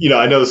that. You know,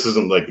 I know this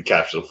isn't like the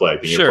capture the flag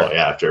thing you're probably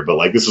after, but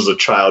like this was a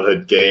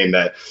childhood game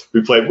that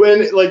we played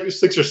when like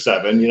 6 or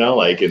 7, you know,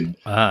 like, and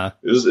it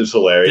was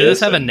hilarious. Did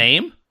this have a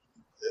name?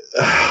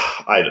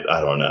 I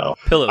don't know.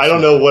 Pillow I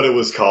don't know what it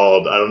was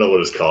called. I don't know what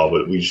it's called,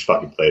 but we just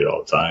fucking played it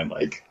all the time.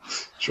 Like,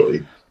 it's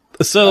really.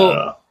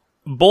 So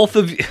both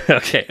of you.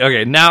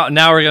 Okay.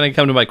 Now we're gonna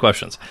come to my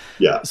questions.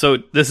 Yeah. So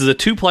this is a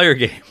 2-player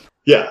game.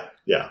 Yeah.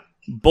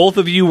 Both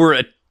of you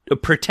were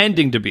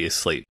pretending to be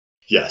asleep.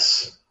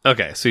 Yes.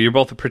 Okay, so you're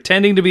both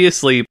pretending to be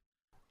asleep.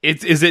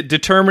 Is it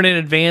determined in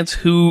advance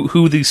who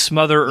the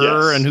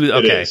smotherer and who?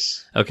 Okay, it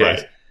is.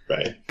 Okay,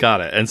 right, got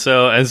it. And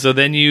so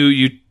then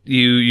you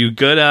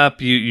get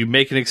up, you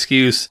make an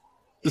excuse.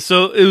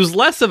 So it was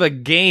less of a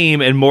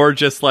game and more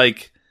just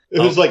like it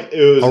was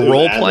a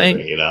role playing.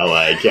 You know,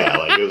 like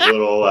like it was a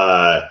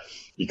little.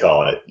 You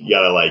call it. You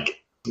gotta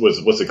like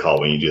what's it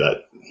called when you do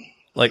that?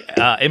 Like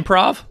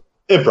improv.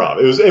 Improv.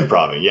 It was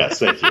improving. Yes,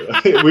 thank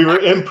you. We were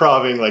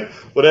improving, like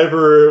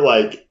whatever,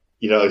 like,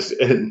 you know.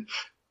 And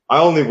I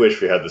only wish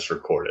we had this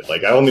recorded.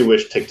 Like, I only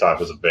wish TikTok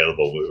was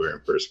available when we were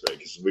in first grade,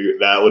 because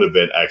that would have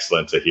been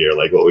excellent to hear,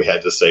 like what we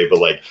had to say. But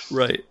like,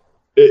 right,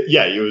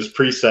 it was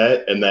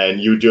preset, and then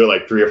you would do it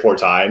like 3 or 4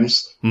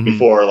 times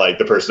before like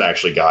the person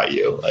actually got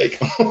you.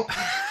 Like,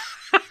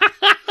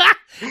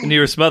 and you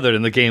were smothered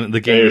in the game.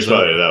 The game. You were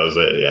smothered. That was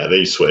it. Yeah, then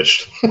you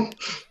switched.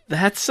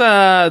 That's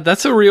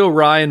a real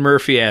Ryan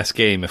Murphy ass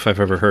game if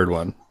I've ever heard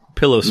one.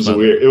 Pillow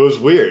smother. It was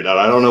weird.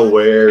 I don't know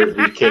where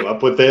we came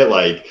up with it.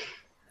 Like,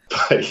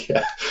 but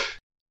yeah,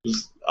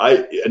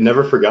 I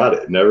never forgot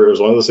it. It was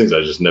one of those things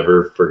I just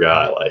never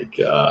forgot. Like,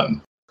 I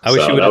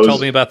wish you would have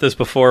told me about this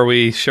before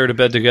we shared a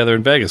bed together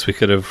in Vegas. We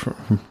could have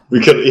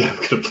played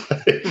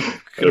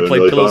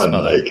Pillow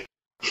Smother. Like,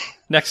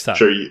 next time.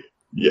 Sure.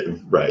 Yeah.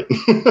 Right.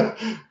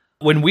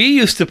 When we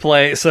used to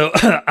play, so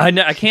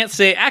I can't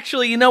say.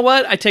 Actually, you know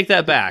what? I take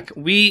that back.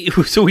 We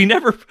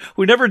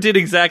never did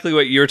exactly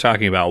what you're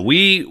talking about.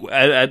 We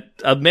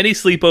at many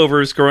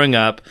sleepovers growing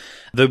up,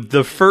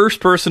 the first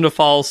person to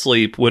fall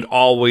asleep would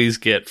always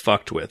get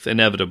fucked with,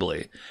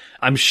 inevitably.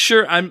 I'm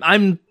sure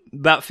I'm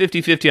about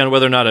 50-50 on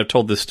whether or not I've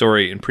told this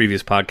story in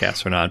previous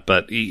podcasts or not,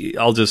 but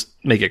I'll just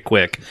make it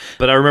quick.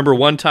 But I remember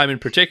one time in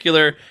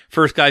particular,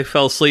 first guy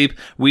fell asleep.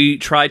 We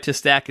tried to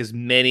stack as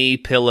many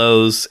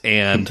pillows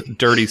and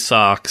dirty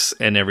socks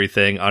and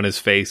everything on his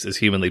face as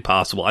humanly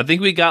possible. I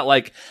think we got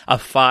like a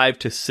 5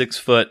 to 6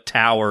 foot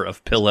tower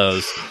of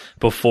pillows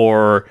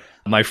before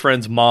my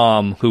friend's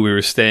mom, who we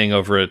were staying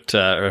over at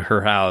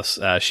her house,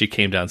 she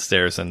came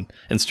downstairs and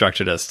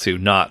instructed us to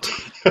not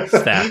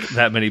stack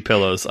that many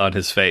pillows on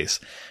his face.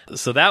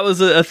 So that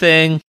was a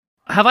thing.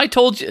 have I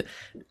told you?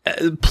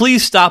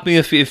 Please stop me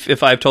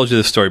if I've told you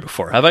this story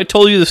before. Have I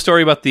told you the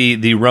story about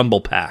the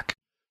Rumble Pack?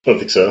 I don't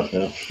think so.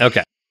 No.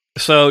 Okay,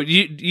 so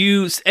you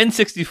use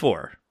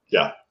N64.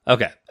 Yeah.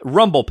 Okay,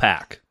 Rumble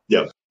Pack.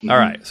 Yep. All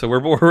right, so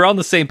we're on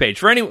the same page.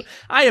 For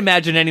I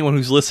imagine anyone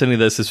who's listening to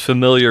this is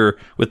familiar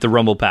with the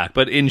Rumble Pack.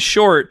 But in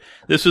short,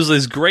 this was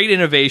this great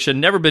innovation,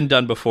 never been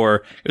done before.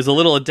 It was a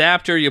little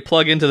adapter you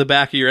plug into the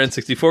back of your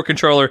N64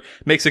 controller,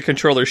 makes a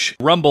controller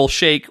rumble,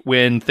 shake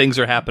when things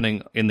are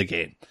happening in the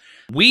game.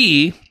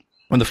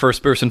 When the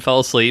first person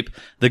fell asleep,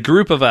 the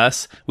group of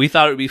us, we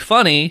thought it would be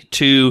funny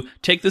to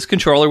take this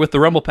controller with the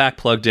Rumble Pack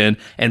plugged in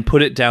and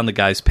put it down the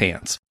guy's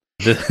pants.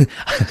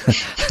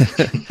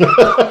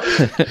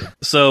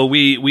 So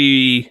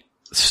we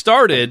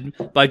started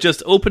by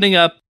just opening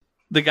up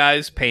the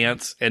guy's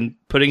pants and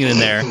putting it in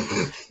there.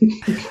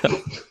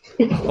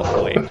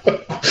 Oh wait.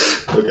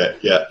 Okay.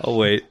 Yeah. Oh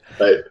wait.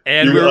 Right.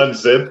 And you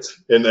unzipped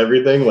and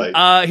everything,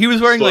 like he was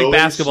wearing slowly, like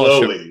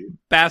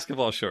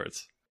basketball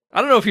shorts.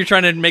 I don't know if you're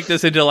trying to make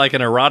this into like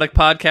an erotic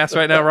podcast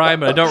right now,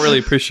 Ryan, but I don't really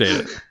appreciate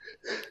it.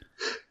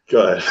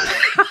 Go ahead.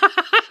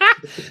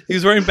 He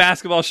was wearing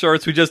basketball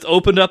shorts. We just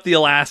opened up the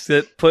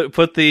elastic,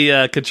 put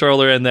the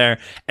controller in there,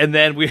 and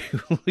then we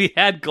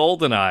had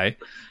GoldenEye,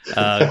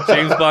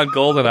 James Bond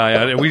GoldenEye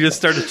on it, and we just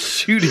started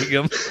shooting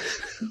him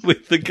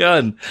with the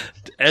gun.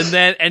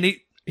 And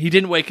he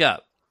didn't wake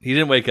up. He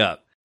didn't wake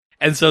up.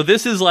 And so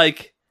this is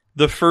like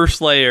the first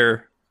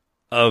layer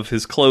of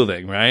his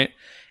clothing, right?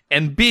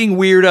 And being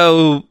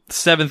weirdo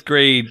 7th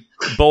grade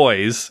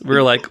boys, we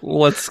were like,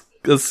 let's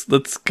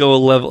go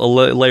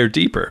a layer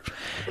deeper.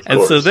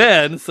 And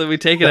so we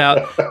take it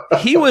out.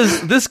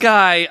 This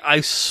guy,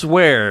 I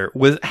swear,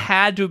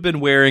 had to have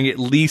been wearing at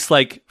least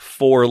like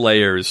 4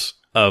 layers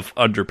of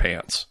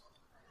underpants.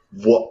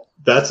 What?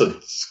 That's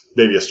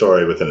maybe a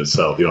story within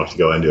itself. You don't have to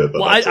go into it.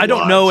 But I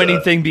don't know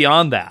anything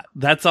beyond that.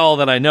 That's all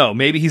that I know.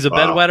 Maybe he's a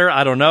bedwetter.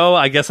 I don't know.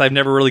 I guess I've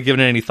never really given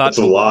it any thought. That's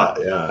a lot.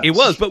 Yeah, it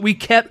was. But we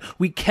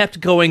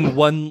kept going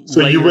one. So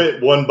layer. You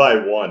went one by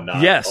one,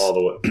 not all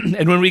the way.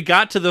 And when we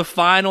got to the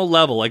final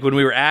level, like when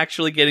we were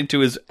actually getting to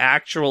his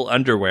actual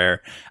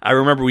underwear, I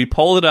remember we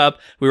pulled it up.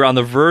 We were on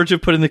the verge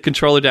of putting the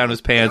controller down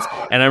his pants,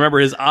 and I remember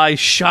his eyes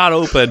shot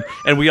open,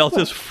 and we all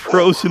just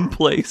froze in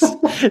place.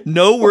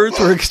 No words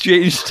were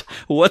exchanged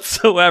whatsoever.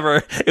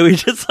 And we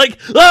just like,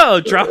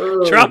 drop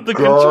the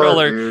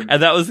controller, dude.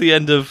 And that was the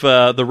end of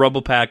the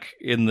Rumble Pack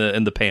in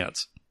the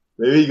pants.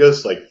 Maybe he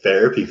goes to like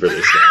therapy for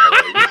this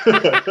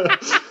now.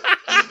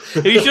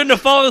 He shouldn't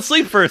have fallen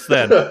asleep first.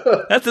 Then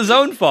that's his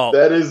own fault.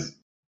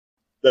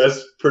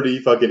 That's pretty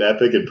fucking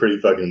epic and pretty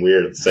fucking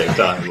weird at the same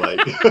time.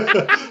 Like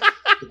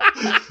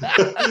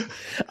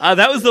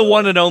that was the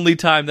one and only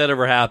time that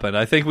ever happened.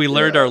 I think we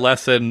learned our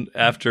lesson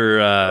after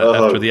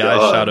the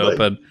eyes shot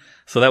open.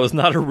 So that was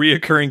not a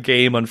reoccurring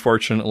game,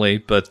 unfortunately,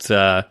 but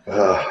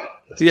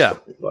yeah,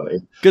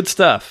 funny. Good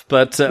stuff.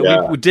 But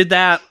we did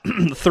that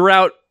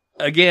throughout,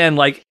 again,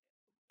 like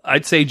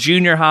I'd say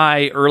junior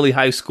high, early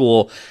high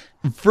school,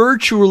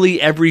 virtually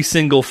every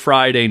single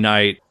Friday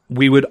night,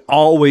 we would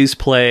always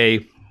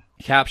play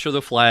Capture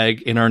the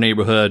Flag in our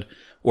neighborhood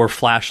or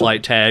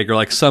Flashlight Tag or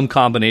like some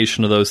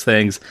combination of those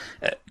things.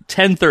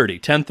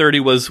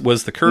 10:30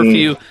 was the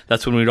curfew.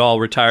 That's when we'd all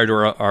retire to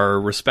our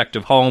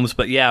respective homes.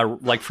 But yeah,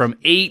 like from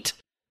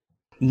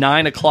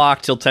 9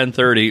 o'clock till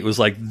 10:30, it was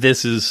like,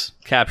 this is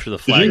Capture the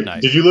Flag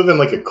night. Did you live in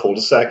like a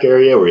cul-de-sac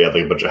area where you had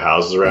like a bunch of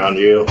houses around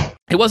you?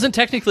 It wasn't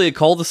technically a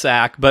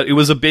cul-de-sac, but it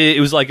was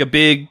like a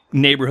big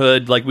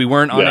neighborhood. Like we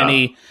weren't on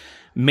any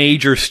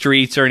major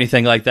streets or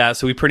anything like that.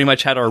 So we pretty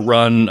much had our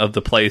run of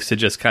the place to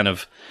just kind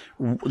of,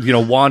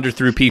 wander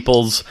through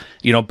people's,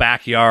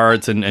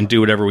 backyards and do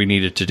whatever we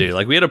needed to do.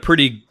 Like we had a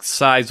pretty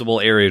sizable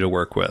area to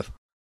work with.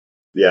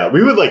 Yeah,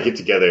 we would like get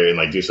together and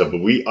like do stuff,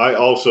 but we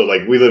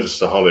lived in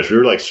Snohomish. We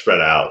were like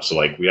spread out, so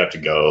like we have to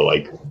go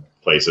like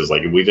places.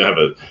 Like we didn't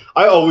have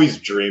I always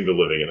dreamed of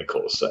living in a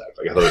cul-de-sac.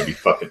 Like I thought it'd be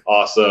fucking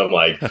awesome.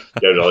 Like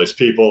you had all these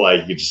people,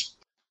 like you just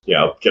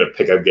get a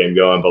pickup game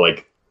going. But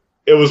like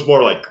it was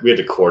more like we had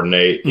to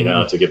coordinate,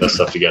 to get that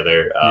stuff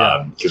together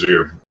because we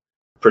were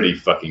pretty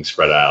fucking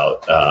spread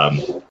out.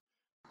 But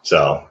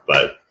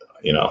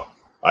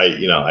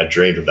I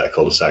dreamed of that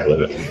cul-de-sac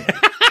living.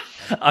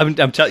 I'm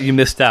telling you,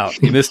 missed out.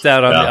 You missed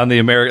out on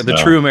the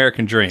true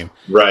American dream.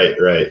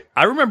 Right.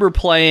 I remember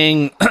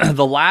playing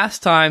the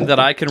last time that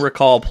I can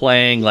recall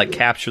playing like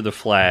Capture the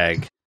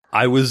Flag.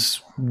 I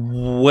was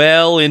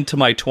well into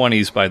my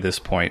 20s by this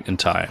point in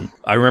time.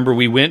 I remember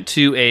we went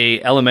to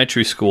a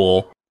elementary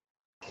school,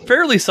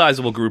 fairly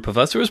sizable group of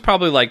us. There was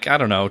probably like, I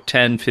don't know,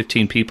 10,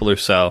 15 people or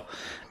so.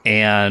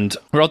 And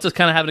we're all just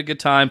kind of having a good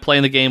time,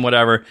 playing the game,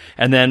 whatever.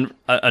 And then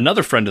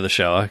another friend of the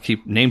show, I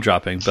keep name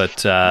dropping,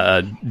 but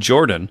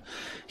Jordan,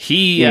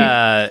 he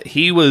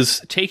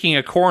was taking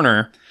a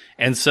corner.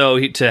 And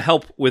so to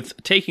help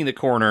with taking the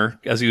corner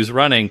as he was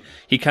running,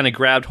 he kind of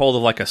grabbed hold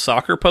of like a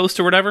soccer post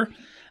or whatever.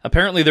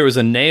 Apparently there was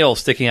a nail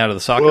sticking out of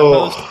the soccer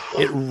post.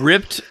 It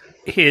ripped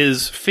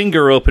his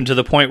finger open to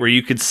the point where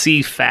you could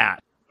see fat.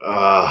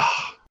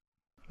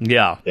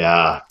 Yeah.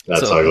 Yeah,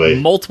 that's So, ugly.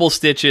 multiple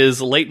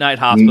stitches, late night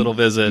hospital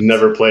visits.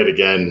 Never played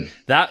again.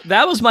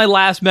 That was my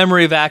last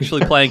memory of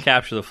actually playing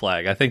Capture the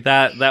Flag. I think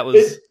that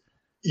was.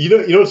 You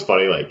know what's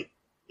funny? Like,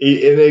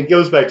 it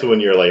goes back to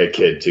when you're like a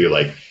kid too,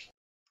 like,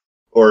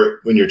 or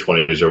when you're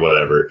 20s or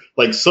whatever.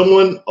 Like,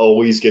 someone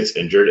always gets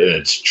injured, and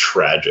it's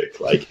tragic.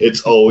 Like,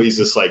 it's always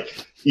just like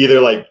either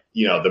like,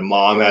 you know, the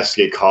mom has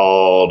to get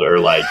called, or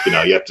like, you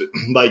know, you have to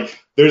like.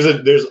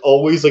 There's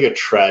always like a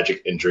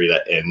tragic injury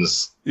that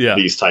ends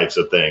these types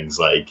of things.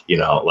 Like, you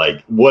know,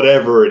 like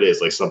whatever it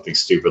is, like something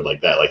stupid like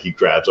that. Like he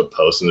grabs a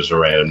post and there's a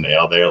random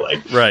nail there. Like,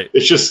 right.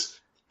 It's just,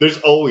 there's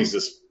always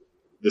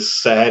this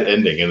sad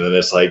ending. And then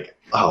it's like,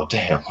 oh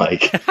damn,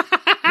 like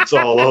it's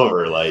all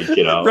over. Like,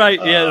 you know, right.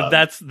 Yeah.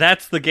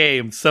 That's the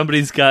game.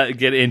 Somebody's got to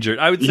get injured.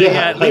 I would say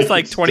at least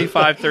like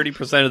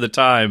 25-30% of the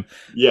time.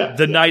 Yeah.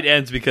 The night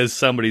ends because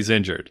somebody's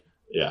injured.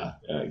 Yeah,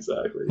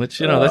 exactly. Which,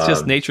 you know, that's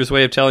just nature's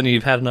way of telling you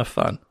you've had enough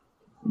fun.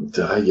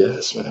 I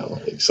guess, man.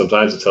 Like,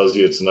 sometimes it tells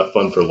you it's enough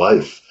fun for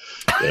life.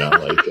 You know,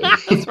 like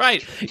that's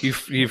right.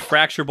 You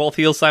fracture both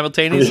heels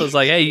simultaneously. It's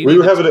like, hey, we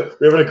were having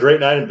a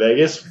great night in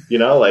Vegas. You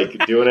know, like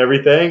doing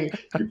everything.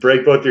 You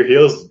break both your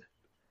heels.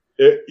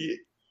 You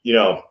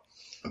know,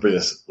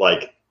 this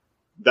like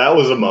that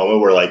was a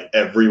moment where like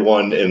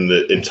everyone in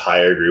the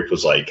entire group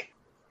was like,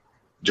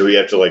 do we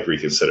have to like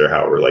reconsider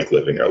how we're like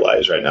living our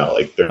lives right now?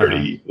 Like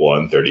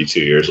 31,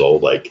 32 years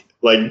old. Like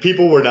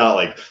people were not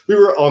like, we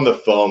were on the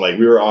phone. Like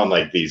we were on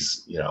like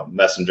these, you know,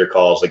 messenger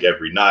calls, like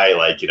every night,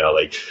 like, you know,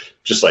 like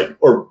just like,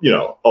 or, you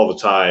know, all the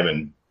time.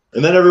 And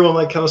then everyone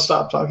like kind of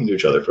stopped talking to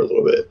each other for a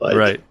little bit. Like,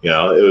 right. You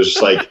know, it was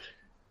just like,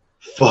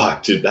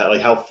 fuck, dude, that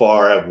like, how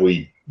far have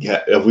we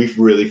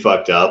really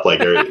fucked up? Like,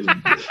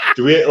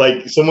 do we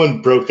like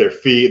someone broke their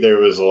feet? There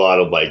was a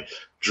lot of like,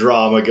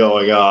 drama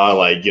going on,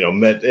 like, you know,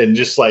 and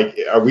just like,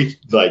 are we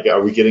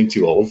getting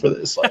too old for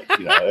this? Like,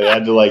 you know, I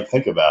had to like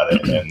think about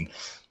it, and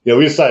you know,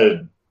 we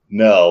decided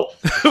no,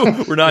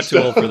 we're not too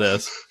old for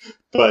this.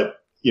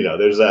 But you know,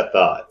 there's that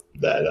thought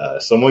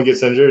that someone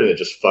gets injured and it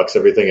just fucks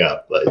everything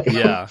up. Like,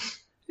 yeah,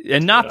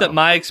 and not that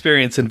my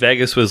experience in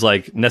Vegas was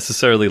like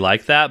necessarily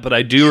like that, but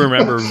I do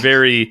remember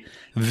very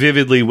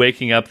vividly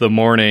waking up the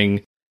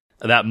morning.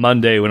 That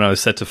Monday when I was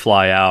set to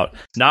fly out,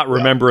 not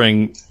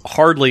remembering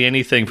hardly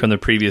anything from the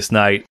previous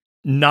night,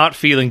 not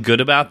feeling good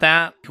about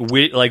that,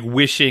 like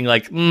wishing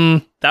like,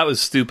 that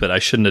was stupid. I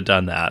shouldn't have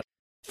done that.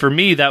 For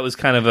me, that was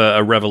kind of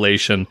a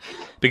revelation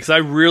because I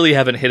really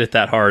haven't hit it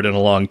that hard in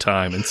a long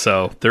time. And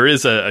so there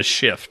is a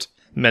shift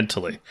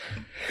mentally.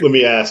 Let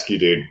me ask you,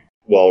 dude,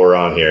 while we're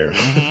on here,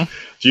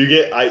 do you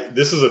get,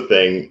 this is a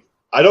thing,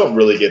 I don't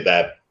really get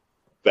that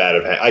bad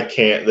of I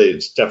can't.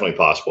 It's definitely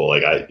possible.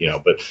 Like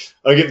but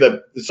I get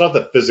that it's not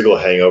the physical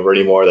hangover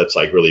anymore. That's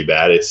like really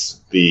bad.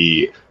 It's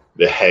the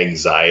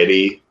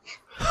hangxiety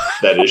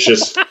that is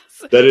just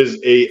that is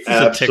a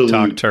absolute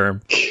TikTok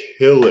term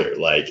killer.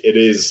 Like it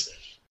is.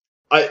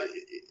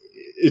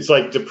 It's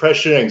like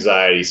depression,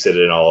 anxiety sit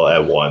in all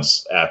at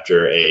once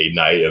after a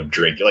night of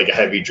drinking, like a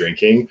heavy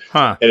drinking.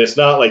 And it's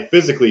not like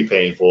physically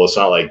painful. It's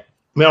not like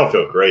I don't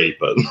feel great,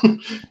 but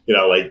you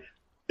know, like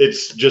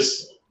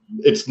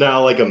it's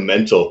now like a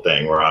mental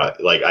thing where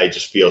I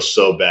just feel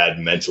so bad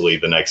mentally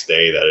the next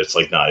day that it's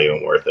like not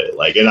even worth it.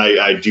 Like, and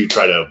I do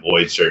try to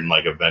avoid certain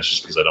like events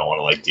just because I don't want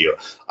to like deal.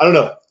 I don't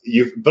know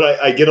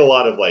but I get a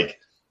lot of like,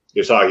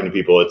 you're talking to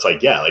people. It's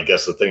like, yeah, like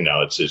that's the thing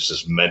now. It's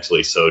just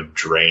mentally so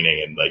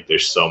draining. And like,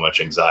 there's so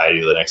much anxiety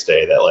the next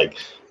day that like,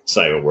 it's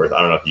not even worth. I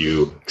don't know if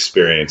you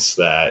experience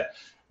that.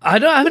 I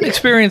haven't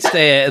experienced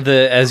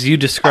as you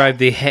described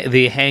the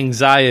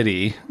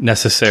hangxiety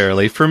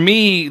necessarily. For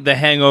me, the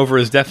hangover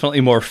is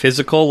definitely more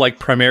physical, like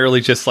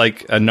primarily just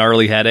like a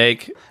gnarly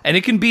headache, and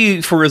it can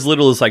be for as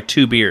little as like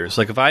 2 beers.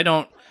 Like if I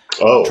don't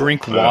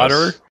drink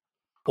water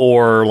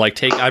or like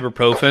take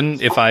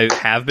ibuprofen, if I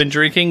have been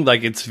drinking,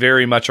 like it's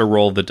very much a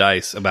roll of the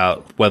dice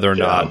about whether or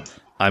not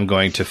I'm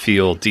going to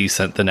feel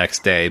decent the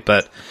next day.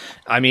 But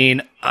I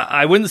mean,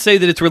 I wouldn't say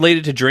that it's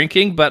related to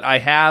drinking, but I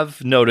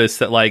have noticed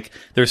that like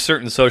there's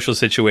certain social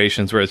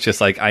situations where it's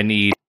just like I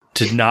need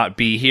to not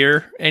be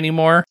here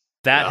anymore.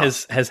 That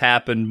has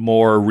happened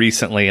more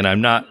recently, and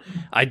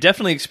I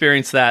definitely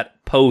experienced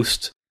that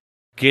post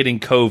getting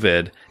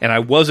COVID, and I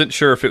wasn't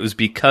sure if it was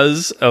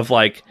because of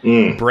like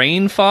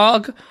brain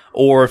fog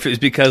or if it was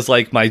because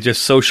like my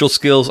just social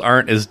skills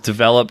aren't as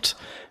developed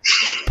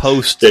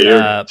post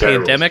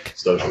pandemic.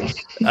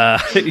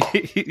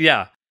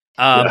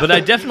 But I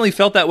definitely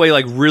felt that way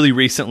like really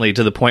recently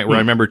to the point where I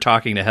remember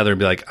talking to Heather and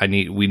be like,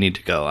 we need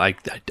to go. I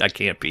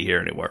can't be here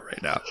anymore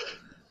right now.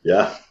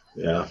 Yeah.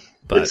 Yeah.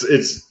 But it's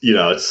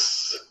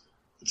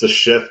a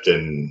shift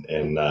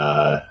and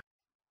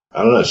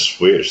I don't know, it's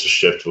weird. It's a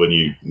shift when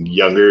you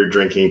younger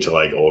drinking to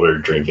like older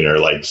drinking or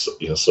like,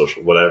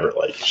 social, whatever.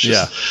 Like, it's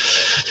just,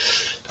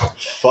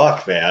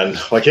 fuck, man.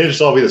 Why can't it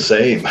just all be the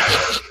same?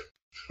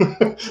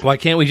 Why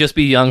can't we just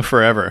be young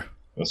forever?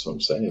 That's what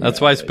I'm saying. That's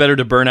why it's better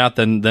to burn out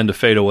than to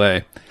fade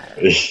away.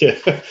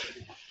 Yeah.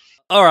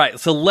 All right,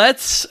 so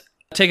let's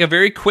take a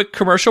very quick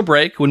commercial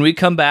break. When we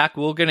come back,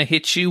 we're going to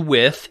hit you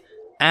with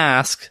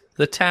Ask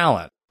the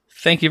Talent.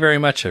 Thank you very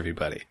much,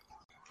 everybody.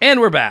 And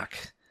we're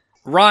back.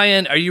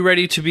 Ryan, are you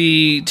ready to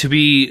be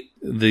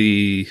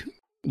the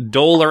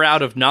doler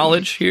out of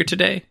knowledge here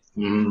today?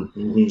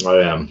 Mm-hmm. I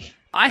am.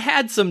 I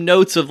had some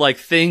notes of like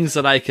things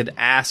that I could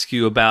ask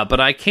you about, but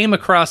I came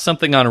across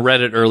something on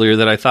Reddit earlier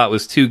that I thought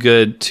was too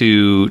good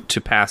to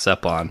pass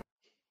up on.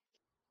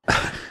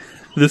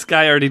 This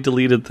guy already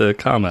deleted the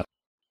comment.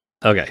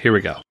 Okay, here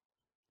we go.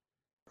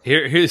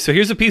 So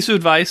here's a piece of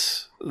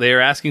advice they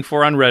are asking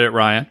for on Reddit,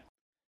 Ryan.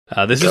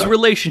 This is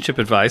relationship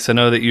advice. I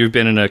know that you've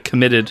been in a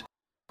committed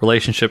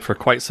relationship for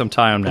quite some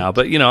time now,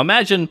 but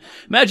imagine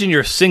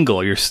you're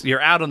single.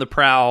 You're out on the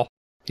prowl.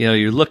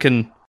 You're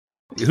looking.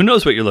 Who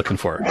knows what you're looking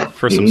for?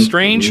 For some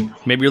strange?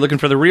 Maybe you're looking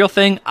for the real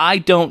thing? I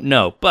don't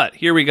know. But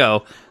here we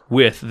go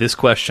with this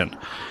question.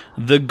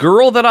 The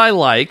girl that I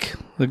like,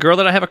 the girl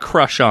that I have a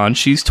crush on,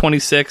 she's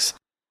 26.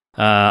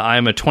 I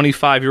am a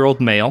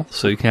 25-year-old male,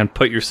 so you can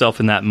put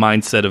yourself in that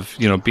mindset of,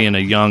 being a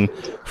young,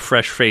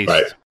 fresh-faced.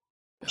 Right.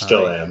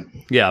 Still am.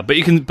 Yeah, but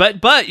you can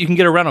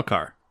get a rental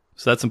car.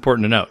 So that's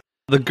important to note.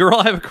 The girl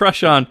I have a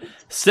crush on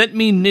sent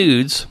me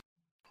nudes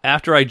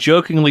after I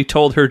jokingly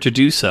told her to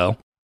do so.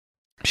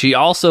 She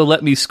also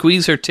let me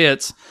squeeze her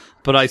tits,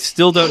 but I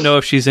still don't know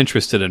if she's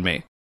interested in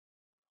me.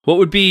 What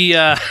would be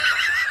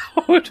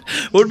what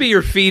would be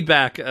your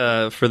feedback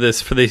for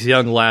this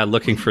young lad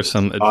looking for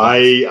some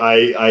advice?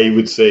 I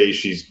would say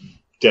she's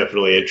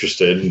definitely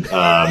interested,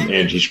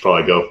 and she should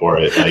probably go for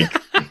it. Like,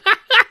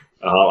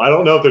 I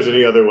don't know if there's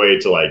any other way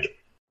to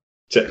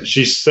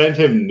she sent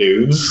him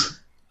nudes.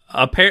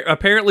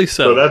 Apparently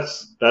so.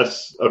 So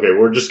that's okay.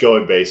 We're just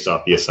going based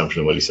off the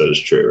assumption what he said is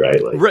true,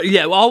 right? Like,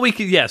 yeah. All we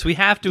can, yes, we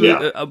have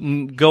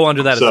to go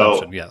under that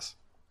assumption. Yes.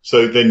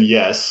 So then,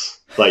 yes,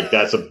 like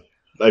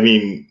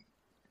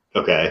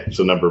okay.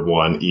 So number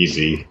one,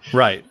 easy,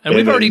 right? And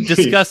we've already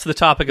discussed the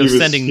topic of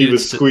sending nudes. He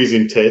was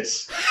squeezing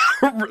tits.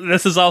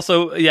 This is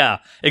also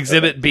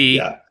Exhibit B.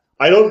 Yeah.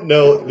 I don't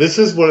know. This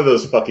is one of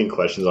those fucking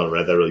questions on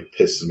Reddit that really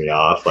pisses me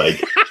off.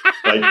 Like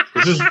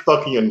this just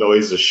fucking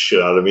annoys the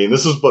shit out of me. And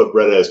this is what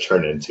Reddit has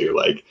turned into.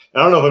 Like,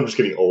 I don't know if I'm just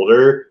getting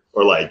older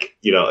or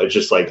it's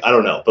just like, I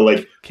don't know.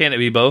 But can it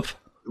be both?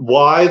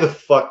 Why the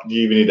fuck do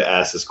you even need to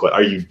ask this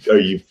question? Are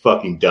you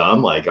fucking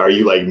dumb? Like, are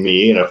you like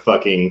me in a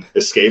fucking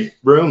escape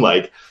room?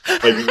 Like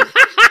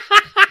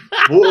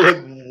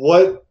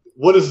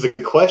what is the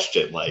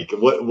question? Like,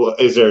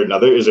 what is there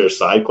a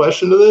side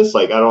question to this?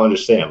 Like, I don't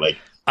understand. Like,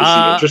 is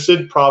he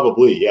interested?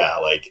 Probably, yeah.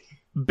 Like,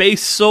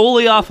 based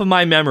solely off of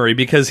my memory,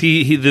 because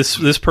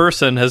this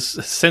person has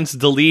since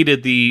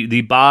deleted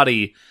the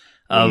body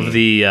of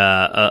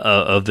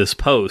of this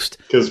post.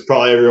 Because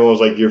probably everyone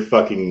was like, "You're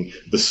fucking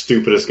the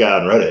stupidest guy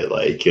on Reddit."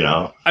 Like,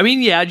 I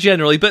mean, yeah,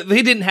 generally, but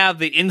they didn't have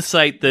the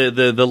insight,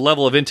 the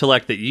level of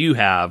intellect that you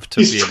have.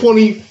 He's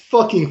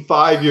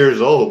 25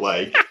 years old.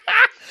 Like,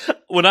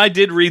 when I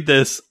did read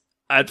this.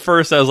 At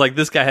first, I was like,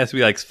 this guy has to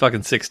be like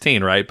fucking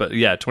 16, right? But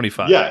yeah,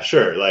 25. Yeah,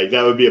 sure. Like,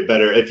 that would be a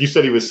better... If you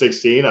said he was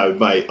 16, I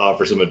might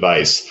offer some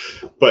advice.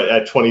 But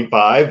at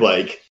 25,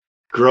 like,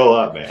 grow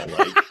up, man.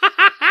 Like,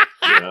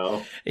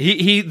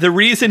 The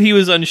reason he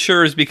was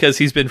unsure is because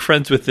he's been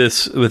friends with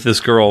this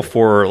girl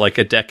for like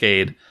a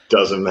decade.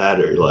 Doesn't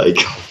matter. Like...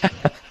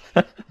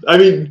 I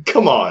mean,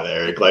 come on,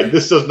 Eric. Like,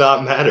 this does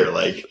not matter.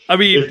 Like, I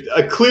mean...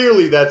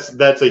 clearly, that's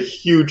a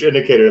huge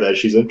indicator that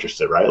she's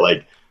interested, right?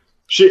 Like,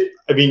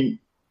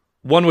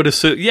 one would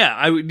assume,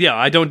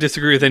 I don't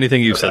disagree with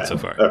anything you've said so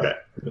far. Okay,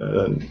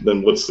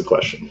 then what's the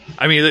question?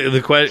 I mean,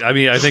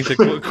 I think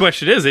the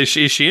question is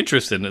she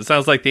interested? And it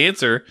sounds like the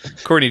answer,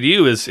 according to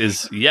you,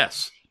 is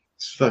yes.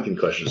 This fucking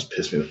question just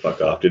pissed me the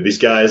fuck off, dude. These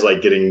guys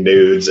like getting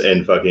nudes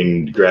and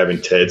fucking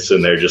grabbing tits,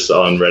 and they're just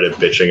on Reddit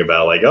bitching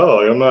about like,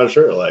 oh, I'm not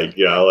sure, like,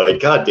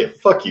 god damn,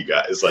 fuck you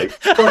guys, like,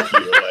 fuck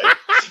you, like.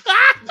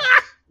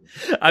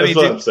 I mean,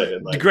 what I'm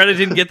saying. Like, Greta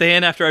didn't get the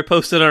hand after I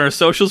posted on our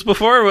socials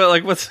before. Well,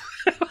 like, what's?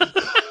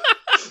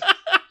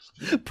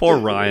 Poor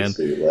Ryan.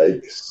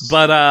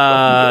 But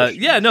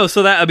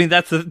So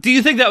that's the. Do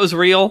you think that was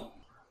real?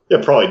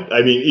 Yeah, probably.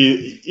 I mean,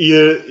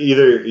 either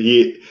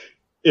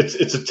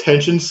it's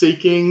attention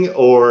seeking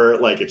or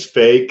like it's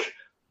fake.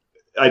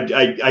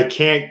 I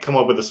can't come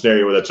up with a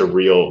scenario where that's a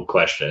real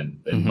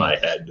question in my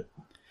head.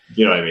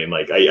 You know what I mean?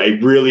 Like, I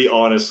really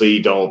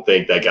honestly don't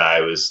think that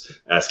guy was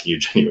asking you a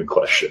genuine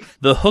question.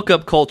 The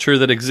hookup culture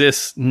that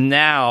exists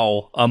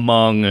now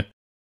among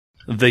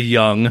the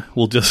young,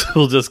 we'll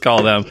just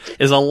call them,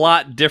 is a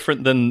lot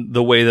different than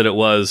the way that it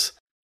was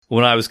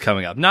when I was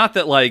coming up. Not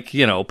that, like,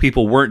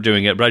 people weren't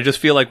doing it, but I just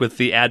feel like with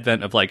the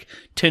advent of, like,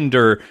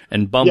 Tinder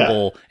and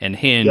Bumble and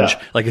Hinge,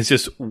 like, it's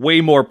just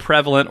way more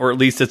prevalent, or at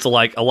least it's,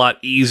 like, a lot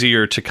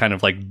easier to kind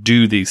of, like,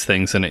 do these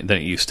things than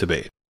it used to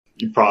be.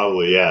 It's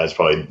probably.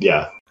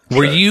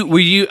 Were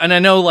you, and I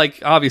know,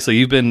 like, obviously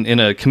you've been in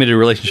a committed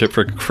relationship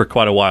for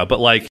quite a while, but,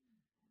 like,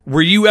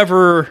 were you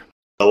ever...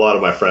 A lot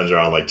of my friends are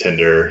on, like,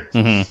 Tinder.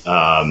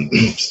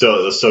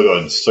 Still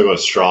going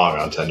strong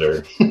on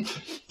Tinder.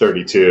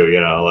 32,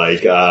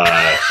 like,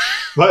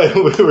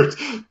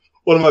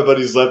 one of my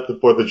buddies left the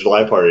 4th of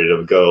July party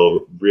to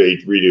go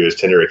redo his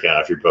Tinder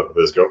account after he broke up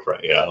with his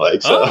girlfriend,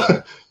 like,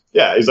 so.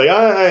 Yeah, he's like,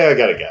 I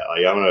gotta go.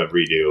 Like, I'm gonna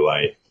redo.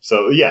 Like,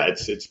 so yeah,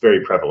 it's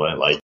very prevalent.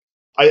 Like,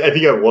 I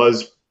think I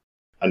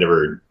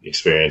never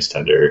experienced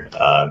Tinder,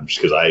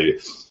 just because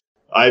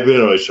I've been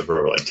in a relationship for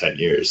over like 10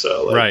 years.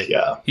 So like, Right.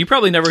 yeah. You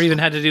probably never even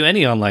had to do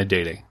any online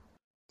dating.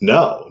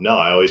 No,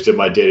 I always did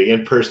my dating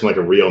in person like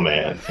a real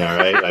man. All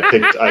right,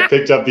 I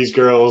picked up these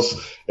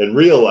girls in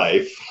real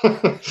life,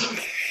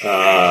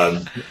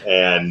 and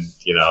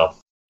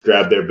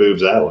grabbed their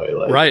boobs that way.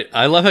 Like, Right.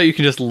 I love how you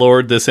can just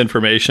lord this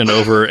information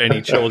over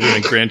any children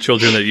and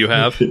grandchildren that you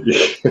have.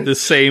 The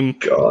same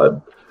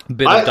God,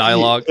 bit of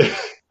dialogue.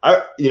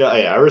 I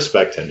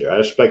respect Tinder.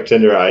 I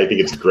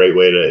think it's a great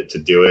way to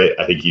do it.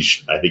 I think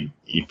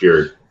if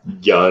you're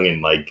young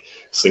and like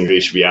single, you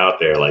should be out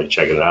there like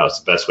checking it out. It's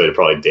the best way to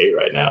probably date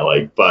right now.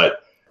 Like, but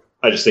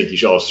I just think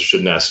you also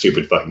shouldn't ask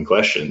stupid fucking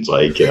questions.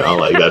 Like,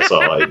 like that's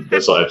all I have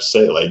to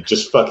say. Like,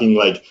 just fucking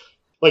like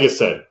I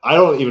said, I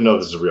don't even know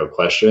if this is a real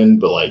question,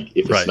 but like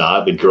if it's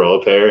not, then grow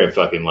a pair and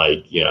fucking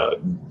like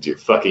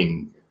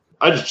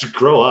I just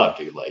grow up,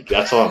 dude. Like,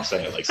 that's all I'm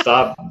saying. Like,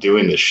 stop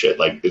doing this shit.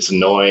 Like, it's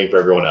annoying for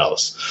everyone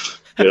else.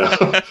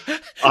 It's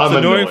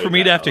annoying for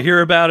me to have to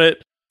hear about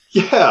it.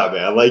 Yeah,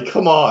 man. Like,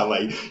 come on.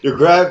 Like,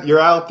 you're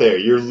out there.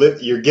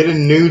 You're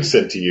getting nudes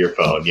sent to your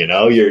phone.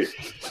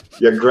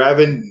 You're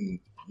grabbing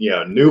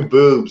new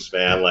boobs,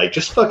 man. Like,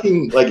 just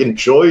fucking like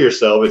enjoy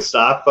yourself and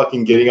stop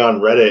fucking getting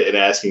on Reddit and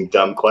asking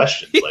dumb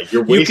questions. Like,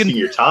 you're wasting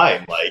your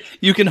time. Like,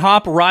 you can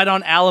hop right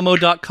on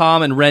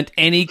Alamo.com and rent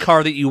any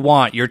car that you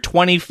want. You're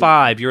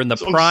 25. You're in the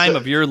prime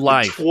of your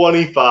life.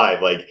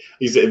 25. Like,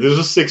 he said, if this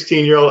was a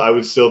 16-year-old, I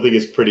would still think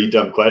it's a pretty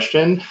dumb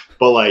question.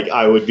 But like,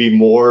 I would be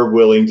more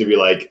willing to be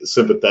like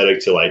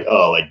sympathetic to like,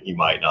 oh, like you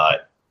might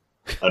not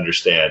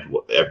understand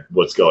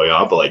what's going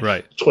on. But like,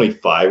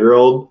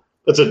 25-year-old.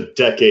 That's a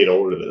decade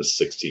older than a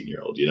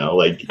 16-year-old,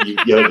 like you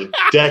have a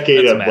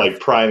decade of like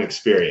prime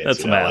experience.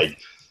 That's like,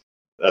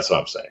 that's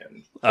what I'm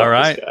saying. All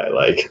right. Guy,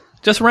 like,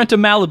 just rent a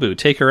Malibu,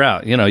 take her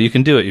out. You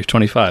can do it. You're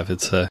 25.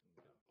 It's a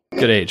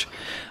good age.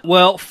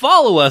 Well,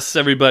 follow us,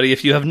 everybody,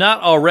 if you have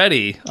not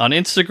already, on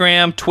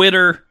Instagram,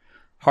 Twitter,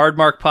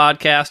 Hardmark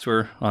Podcast.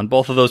 We're on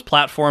both of those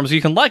platforms.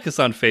 You can like us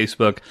on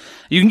Facebook.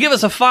 You can give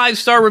us a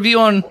 5-star review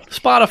on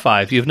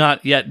Spotify if you've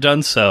not yet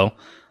done so.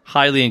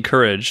 Highly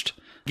encouraged.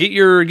 Get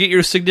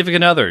your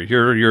significant other,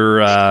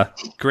 your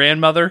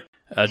grandmother.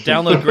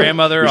 Download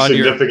grandmother on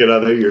your significant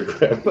other, your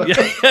grandmother.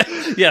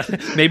 Yeah,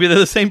 maybe they're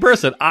the same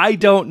person. I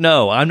don't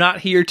know. I'm not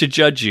here to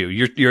judge you.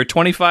 You're a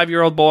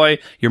 25-year-old boy.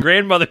 Your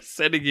grandmother's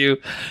sending you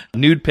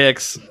nude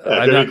pics. If there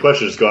are any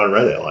questions, go on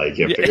Reddit. Like,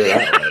 figure it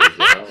out.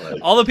 Like,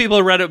 all the people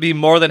at Reddit would be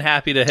more than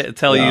happy to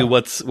tell you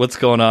what's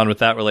going on with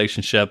that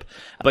relationship.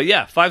 But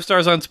yeah, 5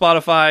 stars on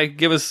Spotify.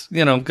 Give us,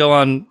 go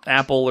on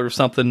Apple or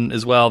something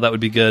as well. That would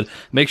be good.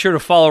 Make sure to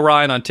follow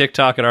Ryan on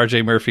TikTok at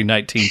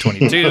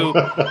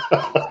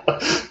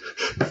RJMurphy1922.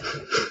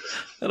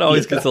 That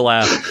always gets a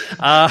laugh.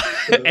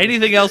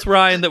 Anything else,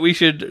 Ryan, that we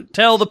should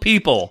tell the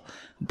people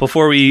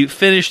before we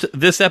finish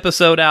this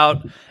episode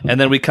out, and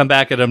then we come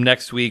back at them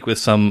next week with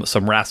some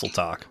wrestle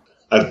talk?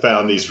 I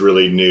found these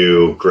really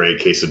new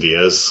great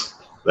quesadillas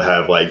that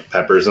have like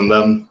peppers in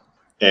them,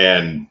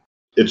 and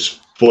it's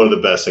one of the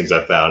best things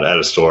I've found at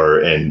a store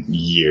in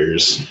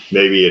years,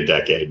 maybe a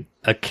decade.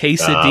 A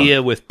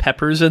quesadilla with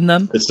peppers in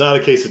them? It's not a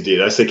quesadilla.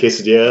 Did I say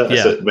quesadilla?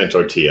 Yeah. I meant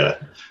tortilla.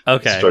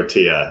 Okay. It's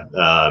tortilla.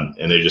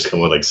 And they just come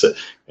with like,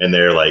 and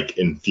they're like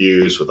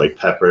infused with like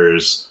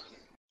peppers.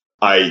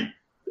 I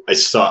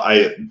saw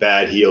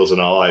Bad Heels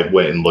and all. I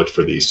went and looked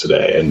for these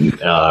today, and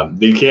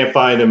you can't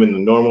find them in the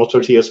normal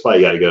tortilla spot.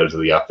 You got to go to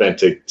the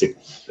authentic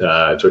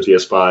tortilla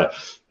spot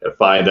and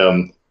find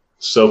them.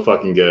 So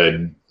fucking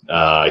good.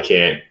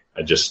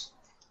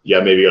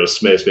 Maybe go to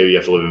Smith's. Maybe you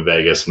have to live in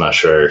Vegas. I'm not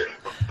sure.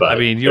 But I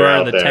mean, you are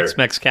in the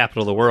Tex-Mex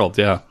capital of the world.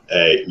 Yeah.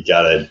 Hey, you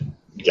gotta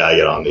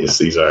get on these.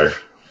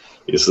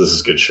 This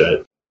is good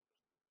shit.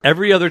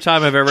 Every other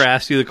time I've ever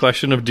asked you the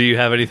question of do you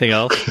have anything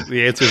else,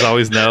 the answer is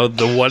always no.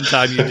 The one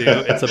time you do,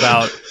 it's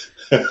about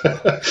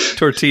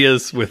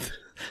tortillas with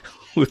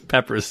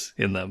peppers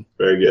in them.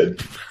 Very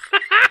good.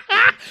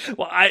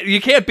 Well,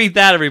 you can't beat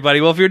that, everybody.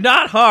 Well, if you're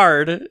not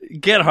hard,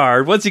 get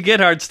hard. Once you get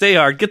hard, stay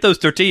hard. Get those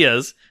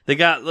tortillas. They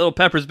got little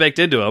peppers baked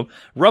into them.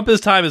 Rumpus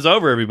time is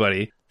over,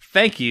 everybody.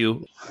 Thank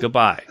you.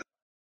 Goodbye.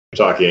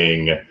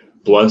 Talking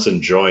blunts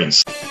and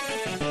joints.